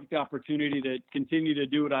a perfect opportunity to continue to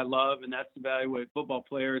do what I love, and that's evaluate football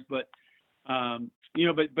players. But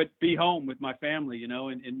but be home with my family,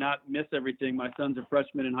 and not miss everything. My son's a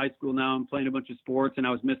freshman in high school now. I'm playing a bunch of sports, and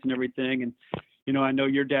I was missing everything. And I know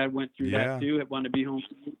your dad went through that too. It wanted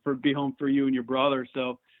to be home for you and your brother.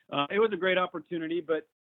 So it was a great opportunity. But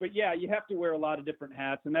yeah, you have to wear a lot of different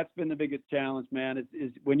hats, and that's been the biggest challenge, man.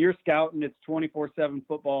 Is when you're scouting, it's 24/7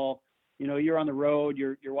 football. You're on the road.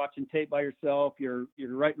 You're watching tape by yourself. You're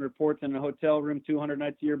writing reports in a hotel room 200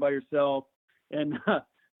 nights a year by yourself, and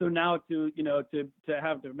so now to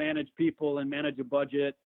have to manage people and manage a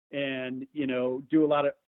budget and do a lot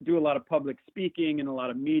of public speaking and a lot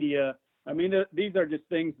of media. I mean, these are just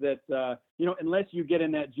things that unless you get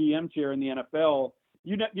in that GM chair in the NFL,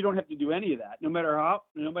 you don't have to do any of that. No matter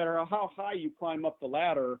how high you climb up the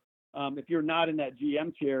ladder, if you're not in that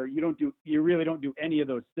GM chair, you really don't do any of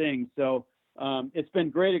those things. So it's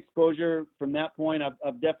been great exposure from that point.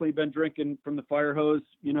 I've definitely been drinking from the fire hose,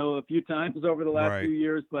 a few times over the last few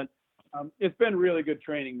years, but it's been really good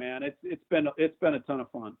training, man. It's been a ton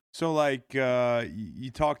of fun. So like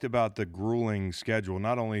you talked about the grueling schedule,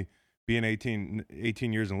 not only being 18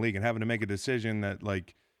 years in the league and having to make a decision that,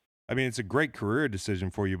 like, I mean, it's a great career decision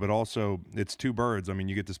for you, but also it's two birds. I mean,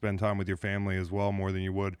 you get to spend time with your family as well, more than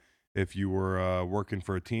you would if you were working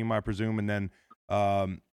for a team, I presume. And then,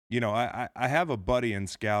 I have a buddy in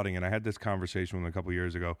scouting, and I had this conversation with him a couple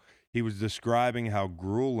years ago. He was describing how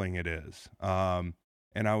grueling it is. And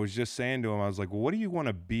I was just saying to him, I was like, well, what do you want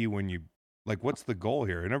to be when you, like, what's the goal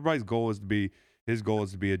here? And everybody's goal is to be a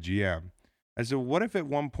GM. I said, what if at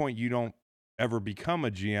one point you don't ever become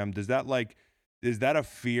a GM? Is that a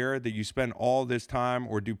fear that you spend all this time,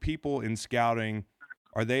 or do people in scouting,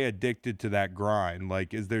 are they addicted to that grind?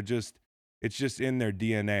 Like, it's just in their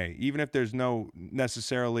DNA, even if there's no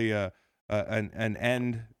necessarily an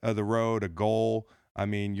end of the road, a goal. I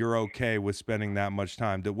mean, you're okay with spending that much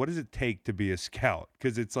time. What does it take to be a scout?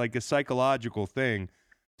 Because it's like a psychological thing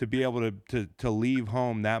to be able to leave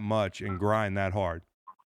home that much and grind that hard.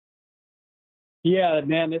 Yeah,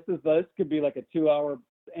 man, this could be like a 2-hour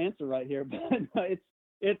answer right here, but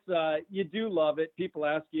it's you do love it. People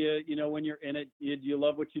ask you, when you're in it, you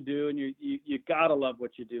love what you do, and you gotta love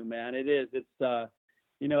what you do, man. It's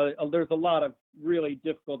there's a lot of really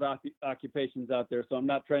difficult occupations out there, so I'm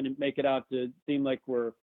not trying to make it out to seem like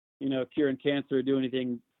we're curing cancer or do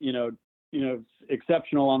anything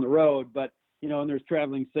exceptional on the road, but and there's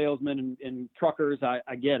traveling salesmen and truckers.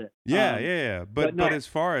 I get it. Yeah. But no, as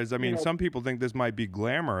far as, I mean, some people think this might be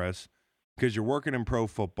glamorous because you're working in pro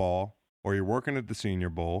football or you're working at the Senior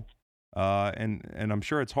Bowl, and I'm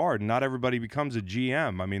sure it's hard. Not everybody becomes a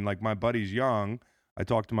GM. I mean, like, my buddy's young. I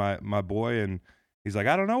talked to my boy, and he's like,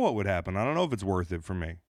 I don't know what would happen. I don't know if it's worth it for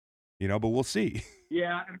me, but we'll see.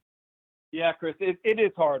 Yeah, Chris, it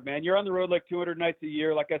is hard, man. You're on the road like 200 nights a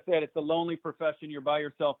year. Like I said, it's a lonely profession. You're by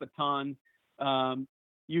yourself a ton.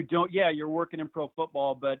 You're working in pro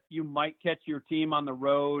football, but you might catch your team on the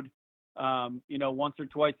road, once or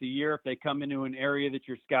twice a year if they come into an area that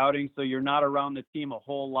you're scouting. So you're not around the team a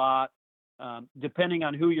whole lot. Depending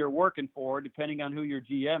on who you're working for, depending on who your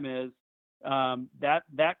GM is,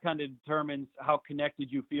 that kind of determines how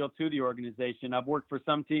connected you feel to the organization. I've worked for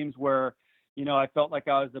some teams where, I felt like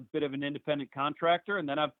I was a bit of an independent contractor, and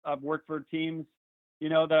then I've worked for teams,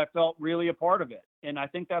 that I felt really a part of it. And I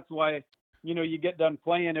think that's why, you get done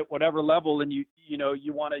playing at whatever level, and you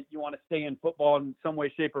want to stay in football in some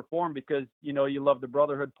way, shape, or form, because you love the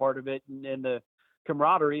brotherhood part of it and the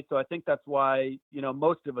camaraderie. So I think that's why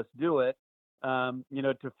most of us do it.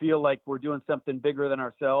 To feel like we're doing something bigger than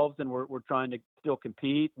ourselves, and we're trying to still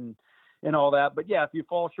compete and all that. But yeah, if you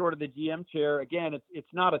fall short of the GM chair, again,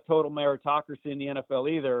 it's not a total meritocracy in the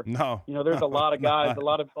NFL either. No, there's a lot of guys, a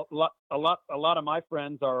lot of my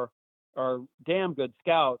friends are damn good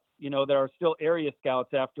scouts, that are still area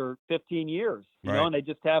scouts after 15 years, right. And they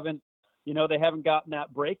just haven't, they haven't gotten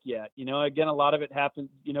that break yet. Again, a lot of it happens,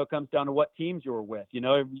 comes down to what teams you were with,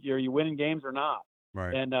 are you winning games or not?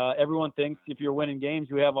 Right. And everyone thinks if you're winning games,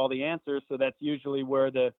 you have all the answers. So that's usually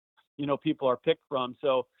where the, people are picked from.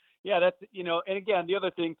 So yeah, that's, and again, the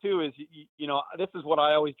other thing too is, this is what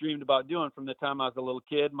I always dreamed about doing from the time I was a little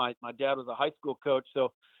kid. My dad was a high school coach,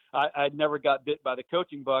 so I never got bit by the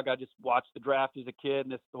coaching bug. I just watched the draft as a kid,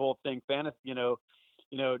 and this whole thing, fantasy,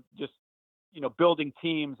 just, building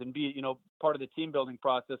teams and be, part of the team building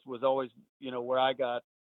process was always, where I got,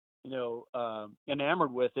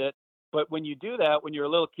 enamored with it. But when you do that, when you're a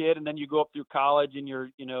little kid, and then you go up through college and you're,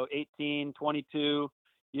 18, 22,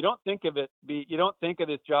 you don't think of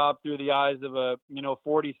this job through the eyes of a,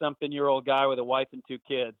 40-something-year-old guy with a wife and 2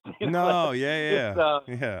 kids. No,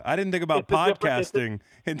 yeah. I didn't think about podcasting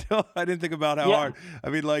until I didn't think about how hard. I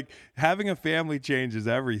mean, like, having a family changes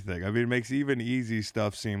everything. I mean, it makes even easy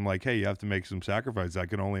stuff seem like, hey, you have to make some sacrifices. I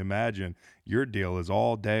can only imagine your deal is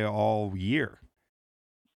all day, all year.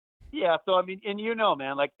 Yeah, so I mean, and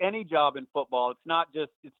man, like any job in football, it's not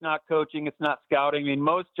coaching, it's not scouting. I mean,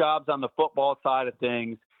 most jobs on the football side of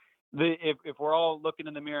things, if we're all looking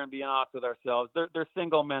in the mirror and being honest with ourselves, they're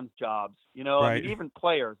single men's jobs. Right. I mean, even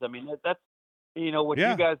players. I mean, that's what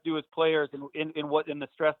you guys do as players, and in the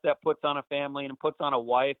stress that puts on a family and puts on a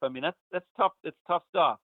wife. I mean, that's tough. It's tough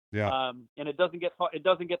stuff. Yeah. And it doesn't get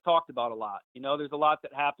talked about a lot. There's a lot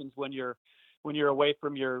that happens when you're away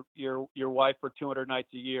from your wife for 200 nights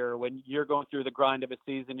a year, when you're going through the grind of a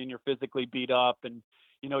season and you're physically beat up and,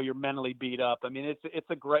 you're mentally beat up. I mean, it's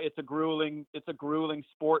a grueling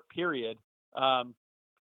sport, period.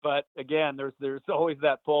 But again, there's always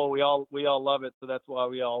that pull. We all love it. So that's why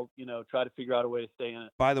we all, try to figure out a way to stay in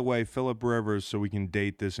it. By the way, Philip Rivers, so we can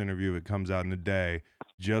date this interview, it comes out in a day,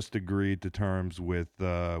 just agreed to terms with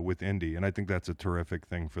Indy. And I think that's a terrific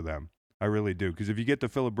thing for them. I really do, because if you get to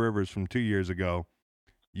Philip Rivers from 2 years ago,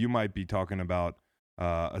 you might be talking about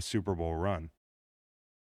a Super Bowl run.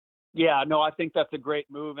 Yeah, no, I think that's a great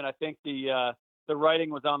move, and I think the writing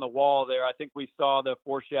was on the wall there. I think we saw the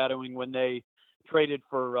foreshadowing when they traded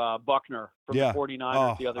for Buckner from the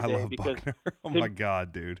 49ers the other day. I love Buckner. Oh my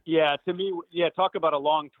God, dude. Yeah, to me, talk about a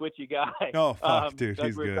long, twitchy guy. Oh, fuck, dude,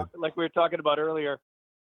 he's good. Like we were talking about earlier.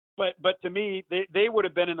 But to me, they would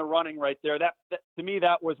have been in the running right there. That to me,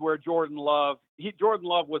 that was where Jordan Love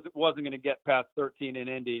wasn't going to get past 13 in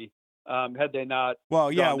Indy, had they not.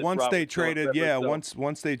 Well, yeah, once they traded,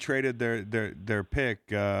 once they traded their pick,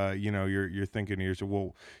 you're thinking to yourself,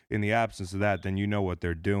 well, in the absence of that, then you know what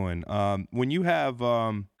they're doing. When you have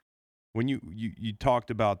when you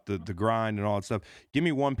talked about the grind and all that stuff, give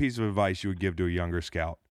me one piece of advice you would give to a younger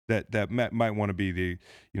scout that might want to be the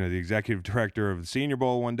executive director of the Senior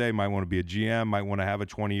Bowl one day, might want to be a GM, might want to have a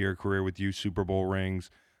 20-year career with you, Super Bowl rings.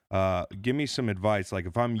 Give me some advice. Like,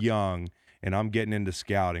 if I'm young and I'm getting into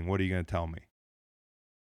scouting, what are you going to tell me?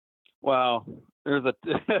 Wow, there's a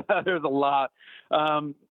lot.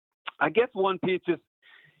 I guess one piece is,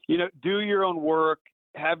 do your own work,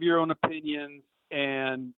 have your own opinions,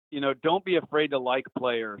 and don't be afraid to like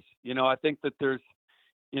players. I think that there's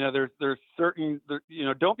certain,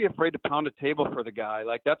 don't be afraid to pound a table for the guy.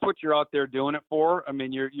 Like, that's what you're out there doing it for. I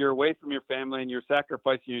mean, you're away from your family and you're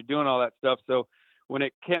sacrificing, you're doing all that stuff. So when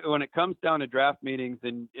it comes down to draft meetings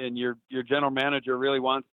and your general manager really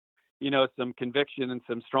wants, some conviction and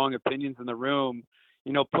some strong opinions in the room,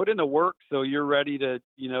 put in the work so you're ready to,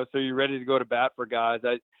 go to bat for guys.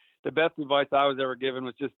 The best advice I was ever given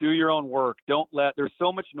was just do your own work. There's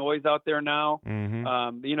so much noise out there now.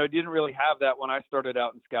 Mm-hmm. You didn't really have that when I started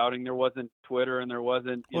out in scouting. There wasn't Twitter and there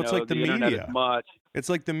wasn't, it's like the internet media. as much. It's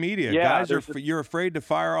like the media. Yeah, Guys you're afraid to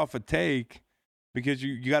fire off a take because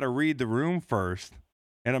you got to read the room first.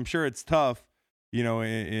 And I'm sure it's tough, in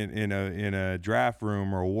a draft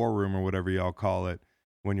room or a war room or whatever y'all call it,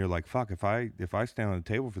 when you're like, fuck, if I stand on the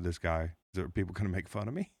table for this guy, is there people going to make fun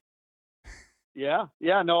of me? Yeah,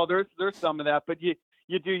 no, there's some of that, but you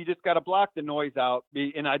You do. You just got to block the noise out.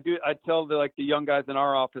 And I do. I tell the young guys in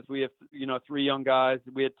our office. We have 3 young guys.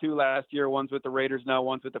 We had 2 last year. One's with the Raiders now.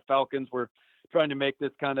 One's with the Falcons. We're trying to make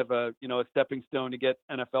this kind of a stepping stone to get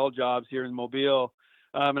NFL jobs here in Mobile.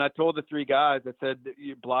 And I told the 3 guys. I said,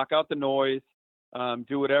 you block out the noise.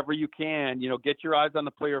 Do whatever you can. Get your eyes on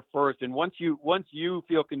the player first. And once you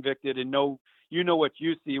feel convicted and know what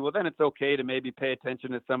you see, well, then it's okay to maybe pay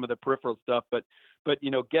attention to some of the peripheral stuff. But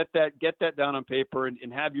get that down on paper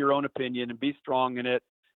and have your own opinion and be strong in it.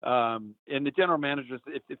 And the general managers,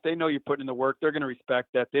 if they know you're putting in the work, they're going to respect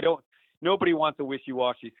that. Nobody wants a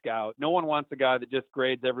wishy-washy scout. No one wants a guy that just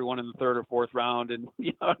grades everyone in the 3rd or 4th round. And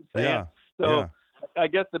you know what I'm saying? Yeah. So yeah. I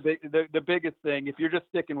guess the biggest thing, if you're just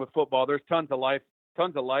sticking with football, there's tons of life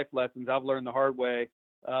lessons I've learned the hard way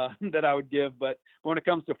that I would give. But when it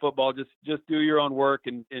comes to football, just do your own work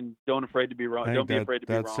and don't be afraid to be wrong.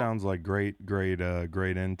 That sounds like great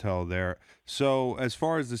intel there. So as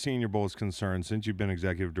far as the Senior Bowl is concerned, since you've been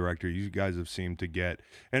executive director, you guys have seemed to get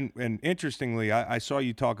and interestingly, I saw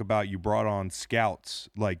you talk about you brought on scouts,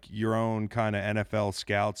 like your own kind of NFL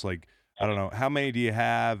scouts. Like I don't know, how many do you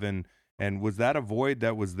have, and was that a void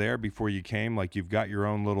that was there before you came? Like you've got your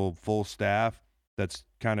own little full staff that's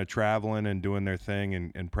kind of traveling and doing their thing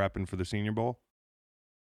and prepping for the Senior Bowl?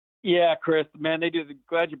 Yeah, Chris, man, they do.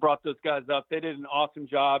 Glad you brought those guys up. They did an awesome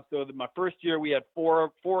job. So my first year we had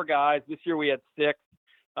four guys. This year we had 6.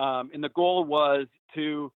 And the goal was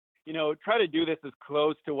to, try to do this as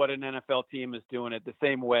close to what an NFL team is doing it the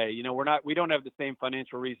same way. We don't have the same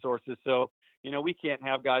financial resources. So, we can't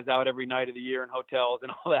have guys out every night of the year in hotels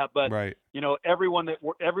and all that. But, right. Everyone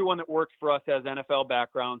that works for us has NFL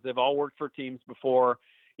backgrounds. They've all worked for teams before.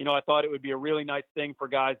 I thought it would be a really nice thing for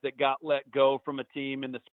guys that got let go from a team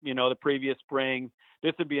in the previous spring.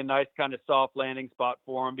 This would be a nice kind of soft landing spot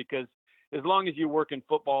for them, because as long as you work in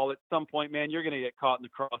football, at some point, man, you're going to get caught in the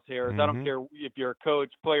crosshairs. Mm-hmm. I don't care if you're a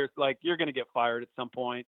coach, players, you're going to get fired at some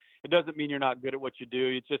point. It doesn't mean you're not good at what you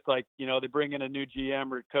do. It's just they bring in a new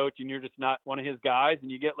GM or coach and you're just not one of his guys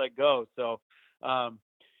and you get let go. So,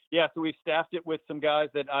 so we've staffed it with some guys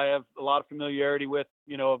that I have a lot of familiarity with,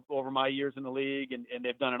 over my years in the league, and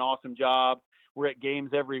they've done an awesome job. We're at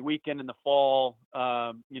games every weekend in the fall.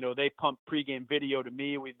 They pump pregame video to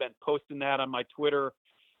me. We've been posting that on my Twitter,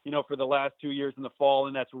 for the last 2 years in the fall,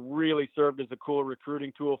 and that's really served as a cool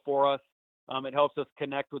recruiting tool for us. It helps us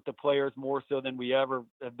connect with the players more so than we ever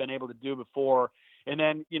have been able to do before. And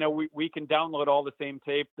then, we can download all the same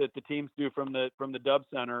tape that the teams do from the Dub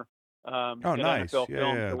Center. Nice. NFL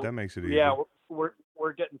Yeah, so that makes it easy. Yeah,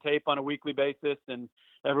 we're getting tape on a weekly basis, and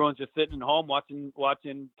everyone's just sitting at home watching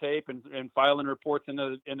tape and filing reports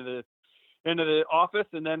into the office.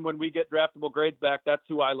 And then when we get draftable grades back, that's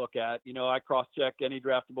who I look at. I cross-check any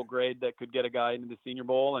draftable grade that could get a guy into the Senior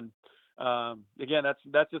Bowl. And again,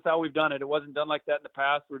 that's just how we've done it. It wasn't done like that in the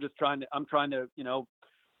past. I'm trying to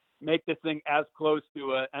make this thing as close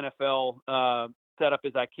to an NFL setup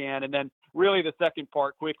as I can. And then really the second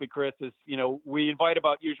part quickly, Chris, is, we invite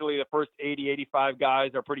about usually the first 80, 85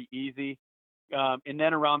 guys are pretty easy. And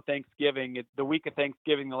then around Thanksgiving, the week of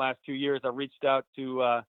Thanksgiving, the last 2 years, I've reached out to,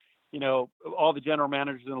 all the general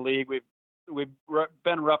managers in the league. We've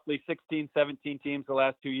been roughly 16, 17 teams the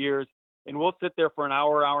last 2 years. And we'll sit there for an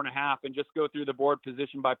hour and a half and just go through the board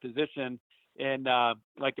position by position. And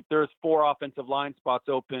if there's 4 offensive line spots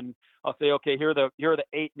open, I'll say, okay, here are the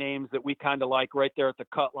 8 names that we kind of like right there at the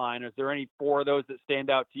cut line. Is there any 4 of those that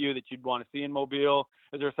stand out to you that you'd want to see in Mobile?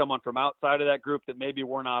 Is there someone from outside of that group that maybe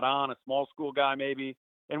we're not on, a small school guy maybe?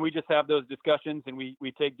 And we just have those discussions, and we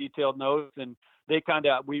take detailed notes, and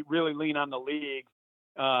we really lean on the league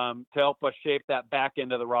to help us shape that back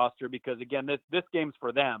end of the roster, because again, this game's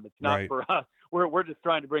for them. It's not for us. We're just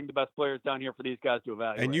trying to bring the best players down here for these guys to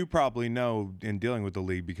evaluate. And you probably know, in dealing with the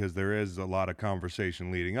league, because there is a lot of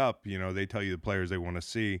conversation leading up, they tell you the players they want to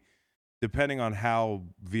see. Depending on how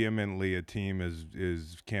vehemently a team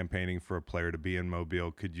is campaigning for a player to be in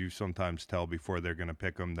Mobile, could you sometimes tell before they're going to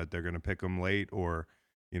pick them that they're going to pick them late, or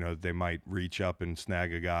they might reach up and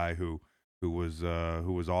snag a guy who was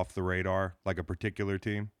off the radar, like a particular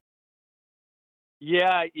team?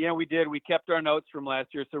 Yeah, we did. We kept our notes from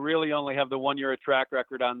last year, so really only have the 1 year of track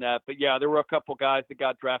record on that. But yeah, there were a couple guys that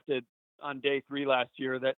got drafted on day 3 last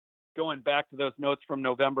year that, going back to those notes from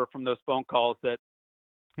November from those phone calls, that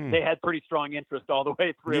they had pretty strong interest all the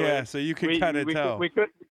way through. Yeah, so you could kind of tell. We could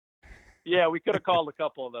have called a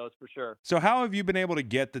couple of those for sure. So how have you been able to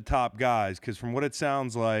get the top guys? Because from what it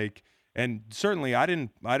sounds like, and certainly I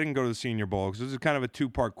didn't go to the Senior Bowl, because this is kind of a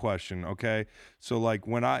 2-part question, okay? So like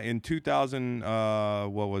when in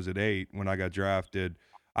 2008, when I got drafted,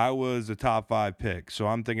 I was a top 5 pick. So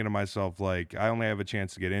I'm thinking to myself, like, I only have a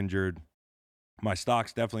chance to get injured. My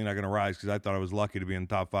stock's definitely not going to rise because I thought I was lucky to be in the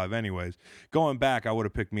top 5 anyways. Going back, I would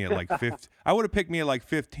have picked me at like 50. I would have picked me at like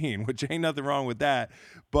 15, which ain't nothing wrong with that.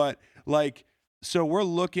 But like, so we're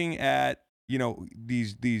looking at,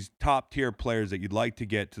 these top tier players that you'd like to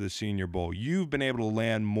get to the Senior Bowl. You've been able to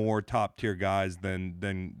land more top tier guys than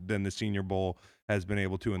the Senior Bowl has been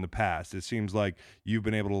able to in the past. It seems like you've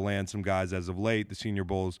been able to land some guys as of late. The Senior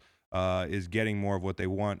Bowl's is getting more of what they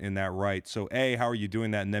want in that right. So A, how are you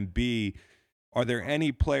doing that? And then B, are there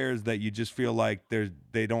any players that you just feel like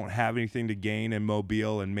they don't have anything to gain in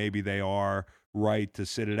Mobile and maybe they are right to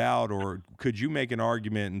sit it out? Or could you make an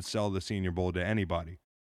argument and sell the Senior Bowl to anybody?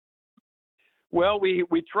 Well, we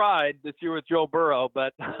tried this year with Joe Burrow,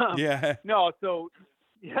 but Yeah, no. So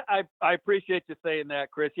yeah, I appreciate you saying that,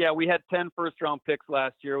 Chris. Yeah, we had 10 first-round picks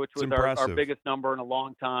last year, which it's was our impressive. biggest number in a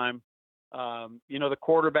long time. The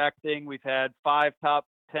quarterback thing, we've had 5 top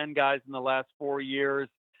 10 guys in the last 4 years.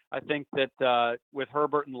 I think that with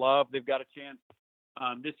Herbert and Love, they've got a chance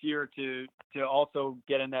this year to also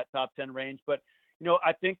get in that top 10 range. But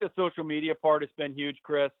I think the social media part has been huge,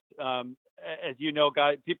 Chris. As you know,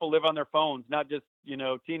 guys, people live on their phones, not just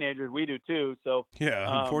teenagers. We do too. So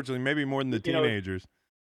Yeah, unfortunately, maybe more than the teenagers.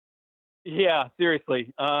 Yeah,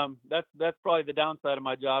 seriously. That's probably the downside of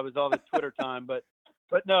my job is all the Twitter time. But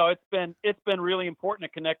no, it's been really important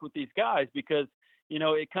to connect with these guys because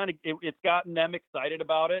it's gotten them excited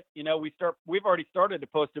about it. We've already started to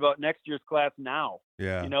post about next year's class now.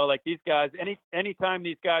 Yeah. Like these guys, anytime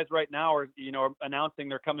these guys right now are announcing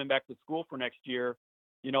they're coming back to school for next year,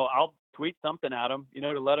 I'll tweet something at them,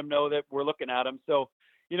 to let them know that we're looking at them. So,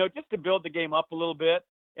 just to build the game up a little bit.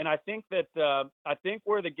 And I think that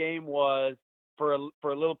where the game was for a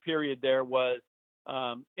little period there was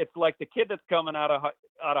it's like the kid that's coming out of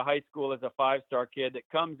high school as a 5-star kid that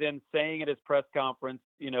comes in saying at his press conference,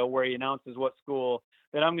 where he announces what school,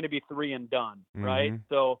 that I'm going to be 3 and done, right? Mm-hmm.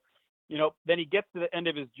 So, then he gets to the end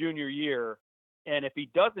of his junior year, and if he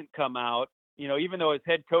doesn't come out, even though his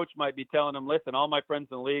head coach might be telling him, listen, all my friends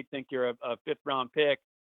in the league think you're a 5th-round pick.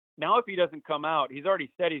 Now, if he doesn't come out, he's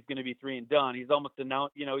already said he's going to be 3 and done. He's almost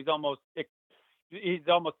announced, he's almost like,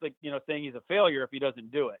 saying he's a failure if he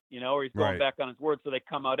doesn't do it, or he's going back on his word. So they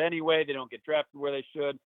come out anyway. They don't get drafted where they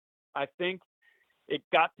should. I think it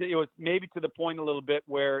was maybe to the point a little bit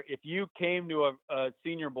where if you came to a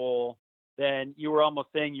Senior Bowl, then you were almost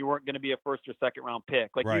saying you weren't going to be a 1st or 2nd round pick.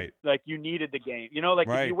 Like you needed the game,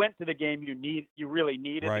 if you went to the game, you really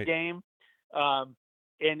needed the game.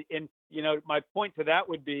 And my point to that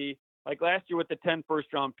would be, like last year with the 10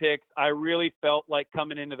 first-round picks, I really felt like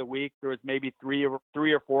coming into the week, there was maybe three or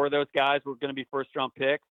 4 of those guys were going to be first-round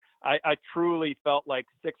picks. I truly felt like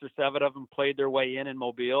 6 or 7 of them played their way in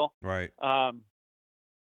Mobile. Right.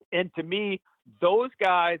 And to me, those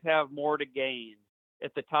guys have more to gain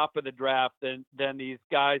at the top of the draft than these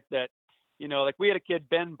guys that, like we had a kid,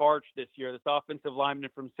 Ben Barch, this year, this offensive lineman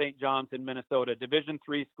from St. John's in Minnesota, Division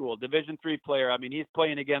III school, Division III player. I mean, he's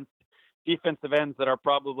playing against defensive ends that are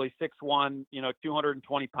probably 6'1",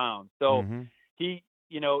 220 pounds. So he,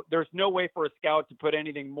 there's no way for a scout to put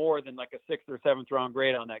anything more than like a 6th or 7th round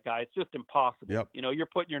grade on that guy. It's just impossible. Yep. You're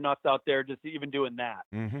putting your nuts out there just even doing that.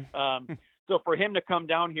 Mm-hmm. So for him to come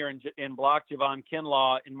down here and block Javon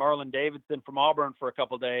Kinlaw and Marlon Davidson from Auburn for a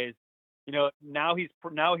couple of days, now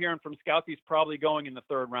hearing from scouts, he's probably going in the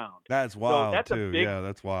 3rd round. That's wild, so that's too.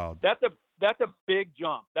 That's wild. That's a big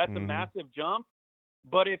jump. That's a massive jump.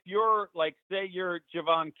 But if you're like, say you're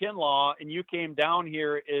Javon Kinlaw and you came down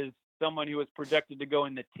here as someone who was projected to go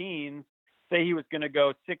in the teens, say he was going to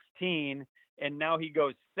go 16 and now he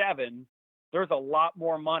goes 7, there's a lot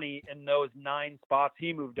more money in those 9 spots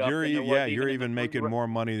he moved up. You're even making more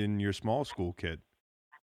money than your small school kid.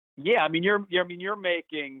 Yeah, I mean you're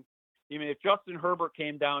making. If Justin Herbert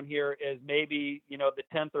came down here as maybe the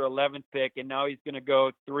 10th or 11th pick, and now he's going to go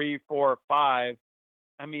 3, 4, 5.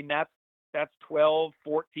 I mean that's $12,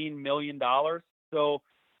 $14 million. So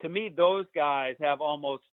to me, those guys have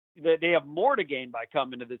they have more to gain by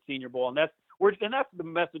coming to the Senior Bowl, and that's the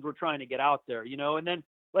message we're trying to get out there. And then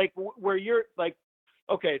like where you're like,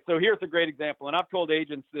 okay, so here's a great example, and I've told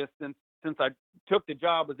agents this since I took the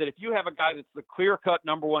job, is that if you have a guy that's the clear-cut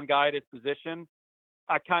number 1 guy at his position,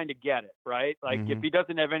 I kind of get it, right? Like if he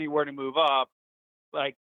doesn't have anywhere to move up,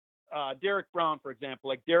 like Derek Brown, for example,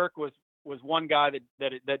 like Derek was one guy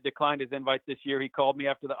that declined his invite this year. He called me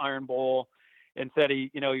after the Iron Bowl and said he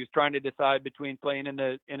was trying to decide between playing in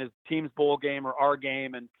his team's bowl game or our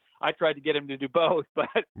game, and I tried to get him to do both, but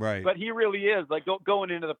he really is like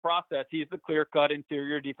going into the process. He's the clear-cut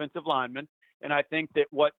interior defensive lineman, and I think that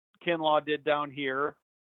what Kinlaw did down here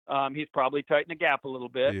He's probably tightened the gap a little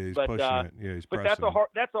bit, Yeah, he's but pushing it. Yeah, he's but pressing it.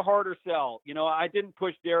 that's a harder sell. I didn't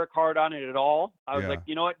push Derek hard on it at all. I was Yeah. like,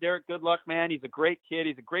 you know what, Derek, good luck, man. He's a great kid.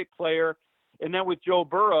 He's a great player. And then with Joe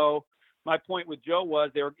Burrow, my point with Joe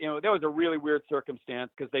was there was a really weird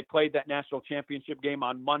circumstance because they played that national championship game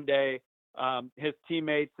on Monday. His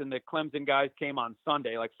teammates and the Clemson guys came on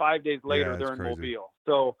Sunday. Like 5 days later, they're in crazy. Mobile.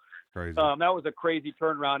 So Crazy. that was a crazy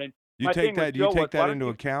turnaround. And Do you take that into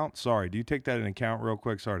account? Sorry, do you take that into account real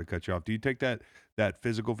quick? Sorry to cut you off. Do you take that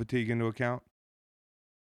physical fatigue into account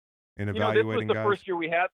in evaluating this was the guys? first year we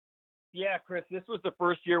had. Yeah, Chris, this was the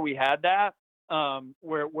first year we had that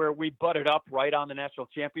where we butted up right on the national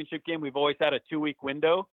championship game. We've always had a 2-week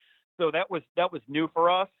window, so that was new for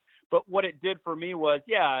us. But what it did for me was,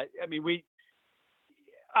 I mean,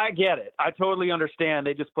 I get it. I totally understand.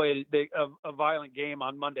 They just played a violent game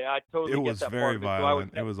on Monday. I totally get that part of it. It was very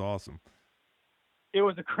violent. It was awesome. It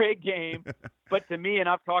was a great game. But to me, and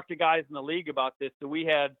I've talked to guys in the league about this, so we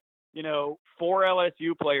had, 4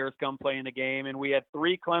 LSU players come play in the game, and we had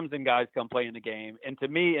 3 Clemson guys come play in the game. And to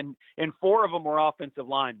me, and 4 of them were offensive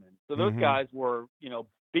linemen. So those guys were,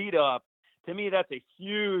 beat up. To me, that's a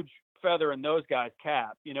huge feather in those guys'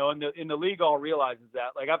 cap, and the league all realizes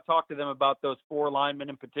that. Like, I've talked to them about those 4 linemen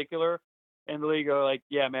in particular, and the league are like,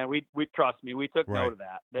 yeah, man, we trust me. We took note of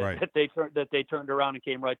that they turned around and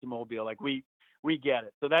came right to Mobile. Like, we get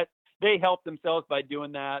it. So that they helped themselves by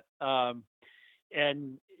doing that.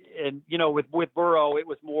 And with Burrow, it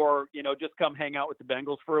was more, just come hang out with the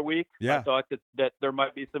Bengals for a week. Yeah. I thought that there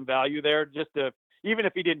might be some value there, just to, even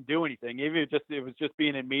if he didn't do anything, even if it was just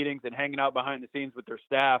being in meetings and hanging out behind the scenes with their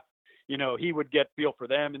staff, he would get feel for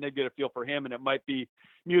them and they'd get a feel for him, and it might be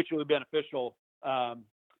mutually beneficial.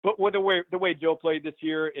 But with the way Joe played this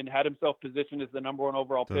year and had himself positioned as the number 1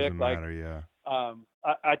 overall pick, I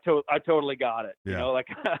totally got it. Yeah.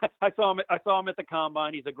 I saw him at the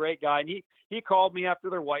combine. He's a great guy, and he called me after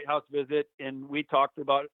their White House visit, and we talked for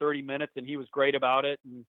about 30 minutes, and he was great about it.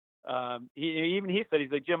 And he said,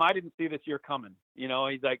 he's like, Jim, I didn't see this year coming. He's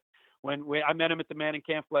like, when I met him at the Manning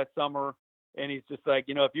camp last summer, and he's just like,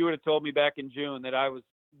 if you would have told me back in June that I was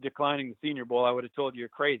declining the Senior Bowl, I would have told you you're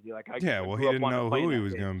crazy. Like, he didn't know who he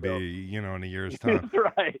was going to be, in a year's time.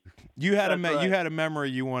 Right. You had you had a memory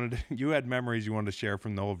you had memories you wanted to share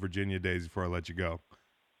from the old Virginia days before I let you go.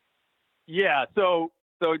 Yeah. So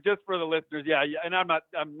just for the listeners, and I'm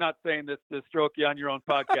not saying this to stroke you on your own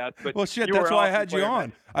podcast, but well, shit, that's why I had you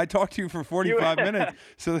on. I talked to you for 45 minutes.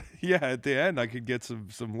 So at the end I could get some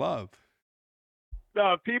love.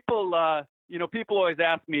 People always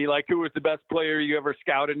ask me, like, who was the best player you ever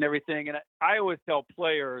scouted and everything. And I always tell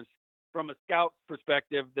players, from a scout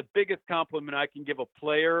perspective, the biggest compliment I can give a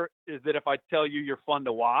player is that if I tell you you're fun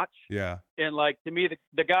to watch. Yeah. And, like, to me,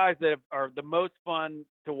 the guys that are the most fun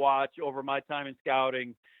to watch over my time in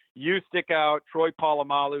scouting, you stick out. Troy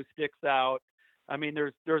Polamalu sticks out. I mean,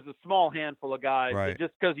 there's a small handful of guys that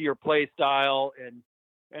just because of your play style and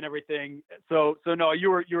everything. So no, you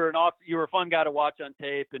were a fun guy to watch on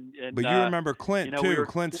tape. But you remember Clint too.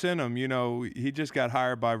 Clint Sinham, he just got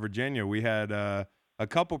hired by Virginia. We had a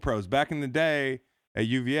couple pros back in the day at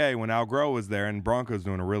UVA when Al Groh was there, and Broncos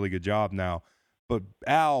doing a really good job now. But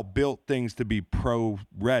Al built things to be pro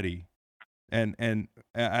ready. And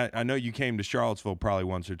I know you came to Charlottesville probably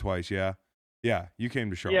once or twice. Yeah, you came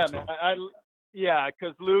to Charlottesville. Yeah, man.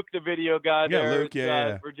 Because Luke, the video guy there, Luke,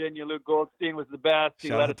 Virginia, Luke Goldstein was the best. He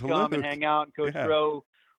let us come and hang out, and Coach Rowe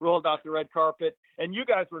rolled out the red carpet. And you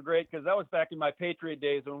guys were great because that was back in my Patriot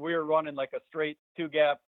days when we were running like a straight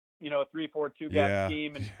 2-gap, 3-4 2-gap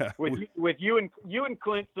scheme. And with you and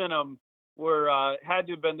Clint Sinham had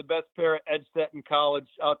to have been the best pair of edge set in college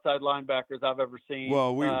outside linebackers I've ever seen.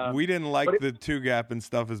 Well, we didn't like the 2-gap and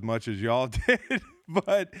stuff as much as y'all did.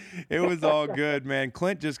 But it was all good, man.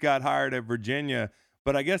 Clint just got hired at Virginia.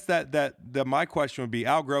 But I guess that my question would be,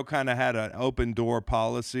 Al Groh kind of had an open door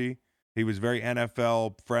policy. He was very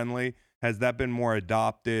NFL friendly. Has that been more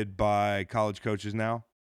adopted by college coaches now?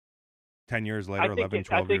 10 years later, 11,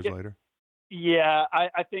 12 years later? Yeah,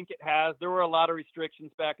 I think it has. There were a lot of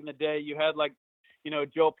restrictions back in the day. You had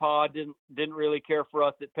Joe Pa didn't really care for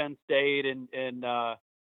us at Penn State, and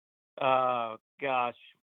gosh.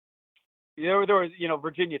 There was,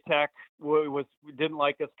 Virginia Tech didn't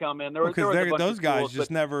like us coming. Because those guys just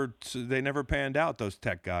never panned out. Those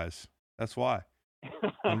Tech guys. That's why.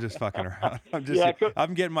 I'm just fucking around.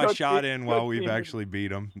 I'm getting my shot in while we've actually beat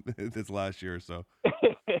them this last year or so.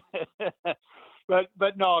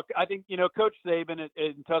 But no, I think Coach Saban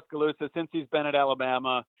in Tuscaloosa, since he's been at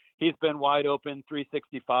Alabama, he's been wide open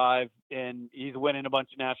 365, and he's winning a bunch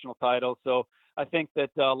of national titles. So I think that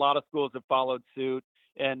a lot of schools have followed suit,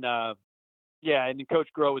 and Yeah, and Coach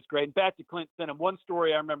Groh was great. And back to Clint Senum, one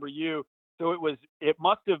story I remember you. So it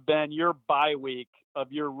must have been your bye week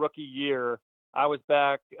of your rookie year. I was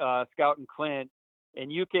back scouting Clint,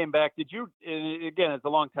 and you came back. Did you? Again, it's a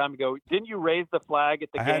long time ago. Didn't you raise the flag at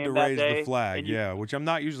the I game had to that raise day? the flag, And yeah, which I'm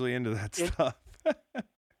not usually into that stuff.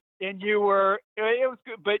 and you were. It was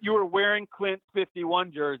good, but you were wearing Clint's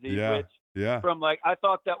 51 jersey, Yeah, which yeah. from I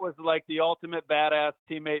thought that was like the ultimate badass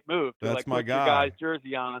teammate move to That's my put your guy. guy's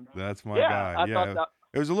jersey on. That's my Yeah, guy. I Yeah. thought that.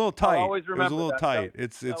 It was a little I'll tight. always It was a remember little that. tight. That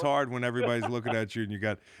It's was- hard when everybody's looking at you and you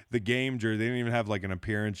got the game jersey. They didn't even have like an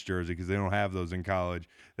appearance jersey because they don't have those in college.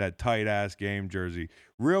 That tight ass game jersey.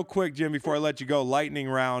 Real quick, Jim, before I let you go, lightning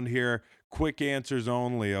round here. Quick answers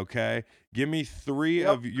only, okay? Give me 3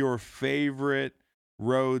 of your favorite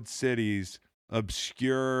road cities,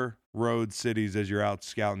 obscure road cities as you're out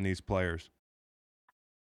scouting these players.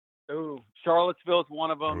 Ooh, Charlottesville's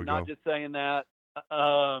one of There we them. Not go. just saying that.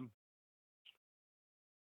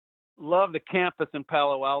 Love the campus in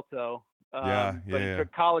Palo Alto. Yeah.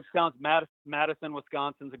 But college towns, Madison,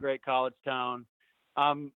 Wisconsin's a great college town.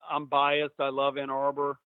 I'm biased. I love Ann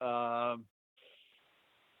Arbor.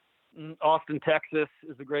 Austin, Texas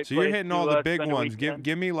is a great So place. you're hitting to, all the big spend a ones. weekend.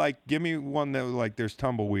 Give me one that like there's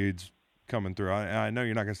tumbleweeds coming through. I know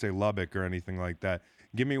you're not gonna say Lubbock or anything like that.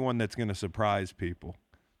 Give me one that's gonna surprise people.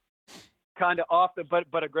 Kind of off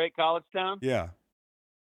but a great college town. Yeah.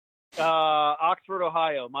 Oxford,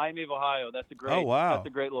 Ohio, Miami of Ohio. That's a great. Oh wow. That's a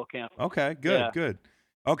great little campus. Okay. Good. Yeah. Good.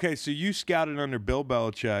 Okay. So you scouted under Bill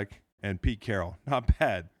Belichick and Pete Carroll. Not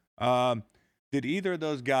bad. Did either of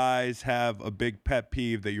those guys have a big pet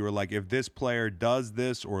peeve that you were like, if this player does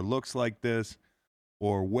this or looks like this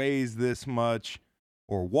or weighs this much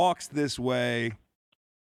or walks this way,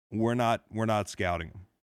 we're not scouting them?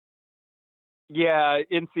 Yeah,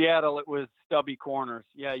 in Seattle it was stubby corners.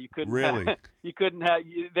 Yeah, you couldn't Really? you couldn't have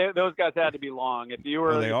those guys had to be long. If you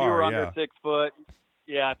were Well, they if are, you were yeah. under 6 foot,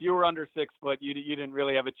 yeah, if you were under 6 foot, you didn't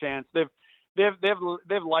really have a chance. They've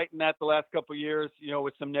lightened that the last couple of years,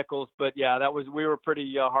 with some nickels, but yeah, we were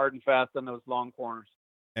pretty hard and fast on those long corners.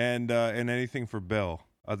 And anything for Bill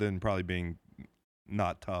other than probably being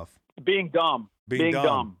not tough. Being dumb. Being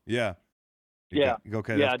dumb. Yeah. Yeah.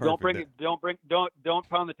 Okay. Yeah. That's Don't perfect. don't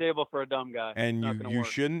pound the table for a dumb guy. And you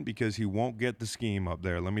shouldn't, because he won't get the scheme up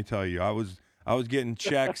there. Let me tell you, I was getting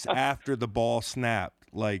checks after the ball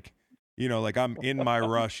snapped, like I'm in my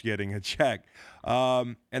rush getting a check.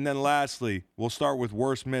 And then lastly, we'll start with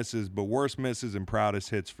worst misses, but worst misses and proudest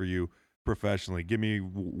hits for you professionally. Give me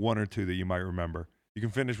 1 or 2 that you might remember. You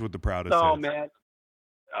can finish with the proudest hits.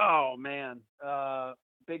 Oh man.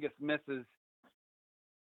 Biggest misses.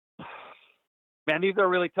 Man, these are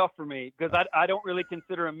really tough for me because I don't really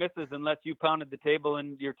consider them misses unless you pounded the table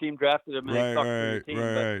and your team drafted them and they sucked for your team.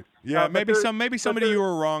 Right. Yeah, maybe somebody you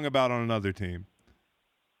were wrong about on another team.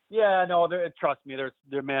 Yeah, no, trust me,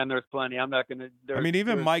 there's plenty. I'm not gonna.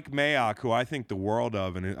 Even Mike Mayock, who I think the world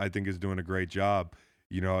of, and I think is doing a great job.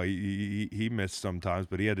 He missed sometimes,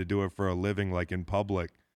 but he had to do it for a living, like in public.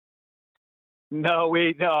 No,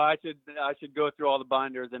 I should go through all the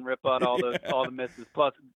binders and rip out all the misses.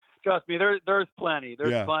 Plus, trust me, there's plenty.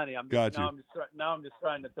 There's plenty. I'm just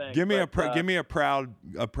trying to think. Give me a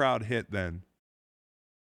proud hit then.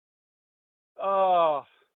 Oh,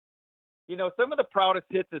 some of the proudest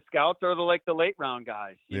hits as scouts are the late round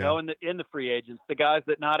guys. In the free agents, the guys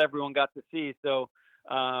that not everyone got to see. So,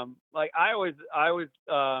 I always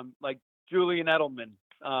like Julian Edelman.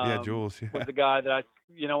 Jules was the guy that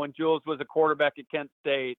when Jules was a quarterback at Kent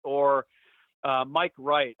State, or Mike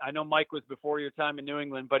Wright. I know Mike was before your time in New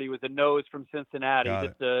England, but he was a nose from Cincinnati.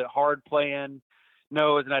 Just a hard playing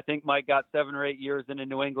nose, and I think Mike got 7 or 8 years into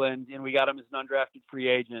New England, and we got him as an undrafted free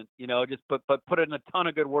agent. Just put in a ton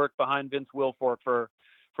of good work behind Vince Wilfork for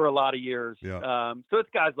a lot of years. Yeah. So it's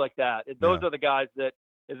guys like that. Those are the guys that,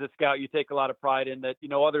 as a scout, you take a lot of pride in. That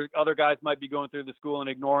other guys might be going through the school and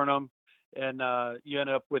ignoring them, and you end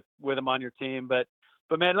up with them on your team. But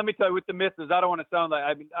man, let me tell you, with the misses, I don't want to sound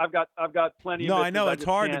like I've got plenty. No, of misses. I know it's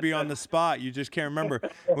hard to be on the spot. You just can't remember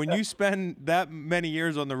when you spend that many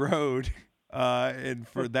years on the road. And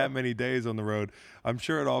for that many days on the road, I'm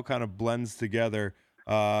sure it all kind of blends together.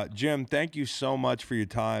 Jim, thank you so much for your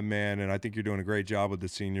time, man. And I think you're doing a great job with the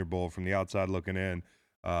Senior Bowl from the outside looking in.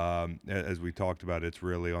 As we talked about, it's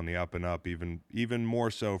really on the up and up, even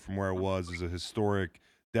more so from where it was as a historic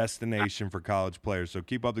destination for college players. So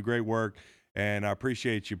keep up the great work, and I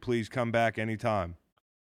appreciate you. Please come back anytime.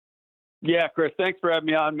 Yeah, Chris, thanks for having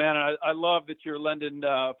me on, man. I love that you're lending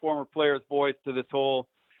former players' voice to this whole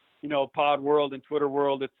pod world and Twitter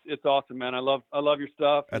world. It's awesome, man. I love your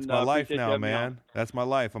stuff. That's And my life appreciate you now, having me on. man. That's my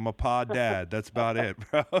life. I'm a pod dad. That's about it,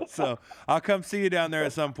 bro. So I'll come see you down there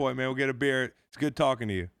at some point, man. We'll get a beer. It's good talking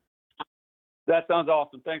to you. That sounds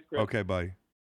awesome. Thanks, Chris. Okay, buddy.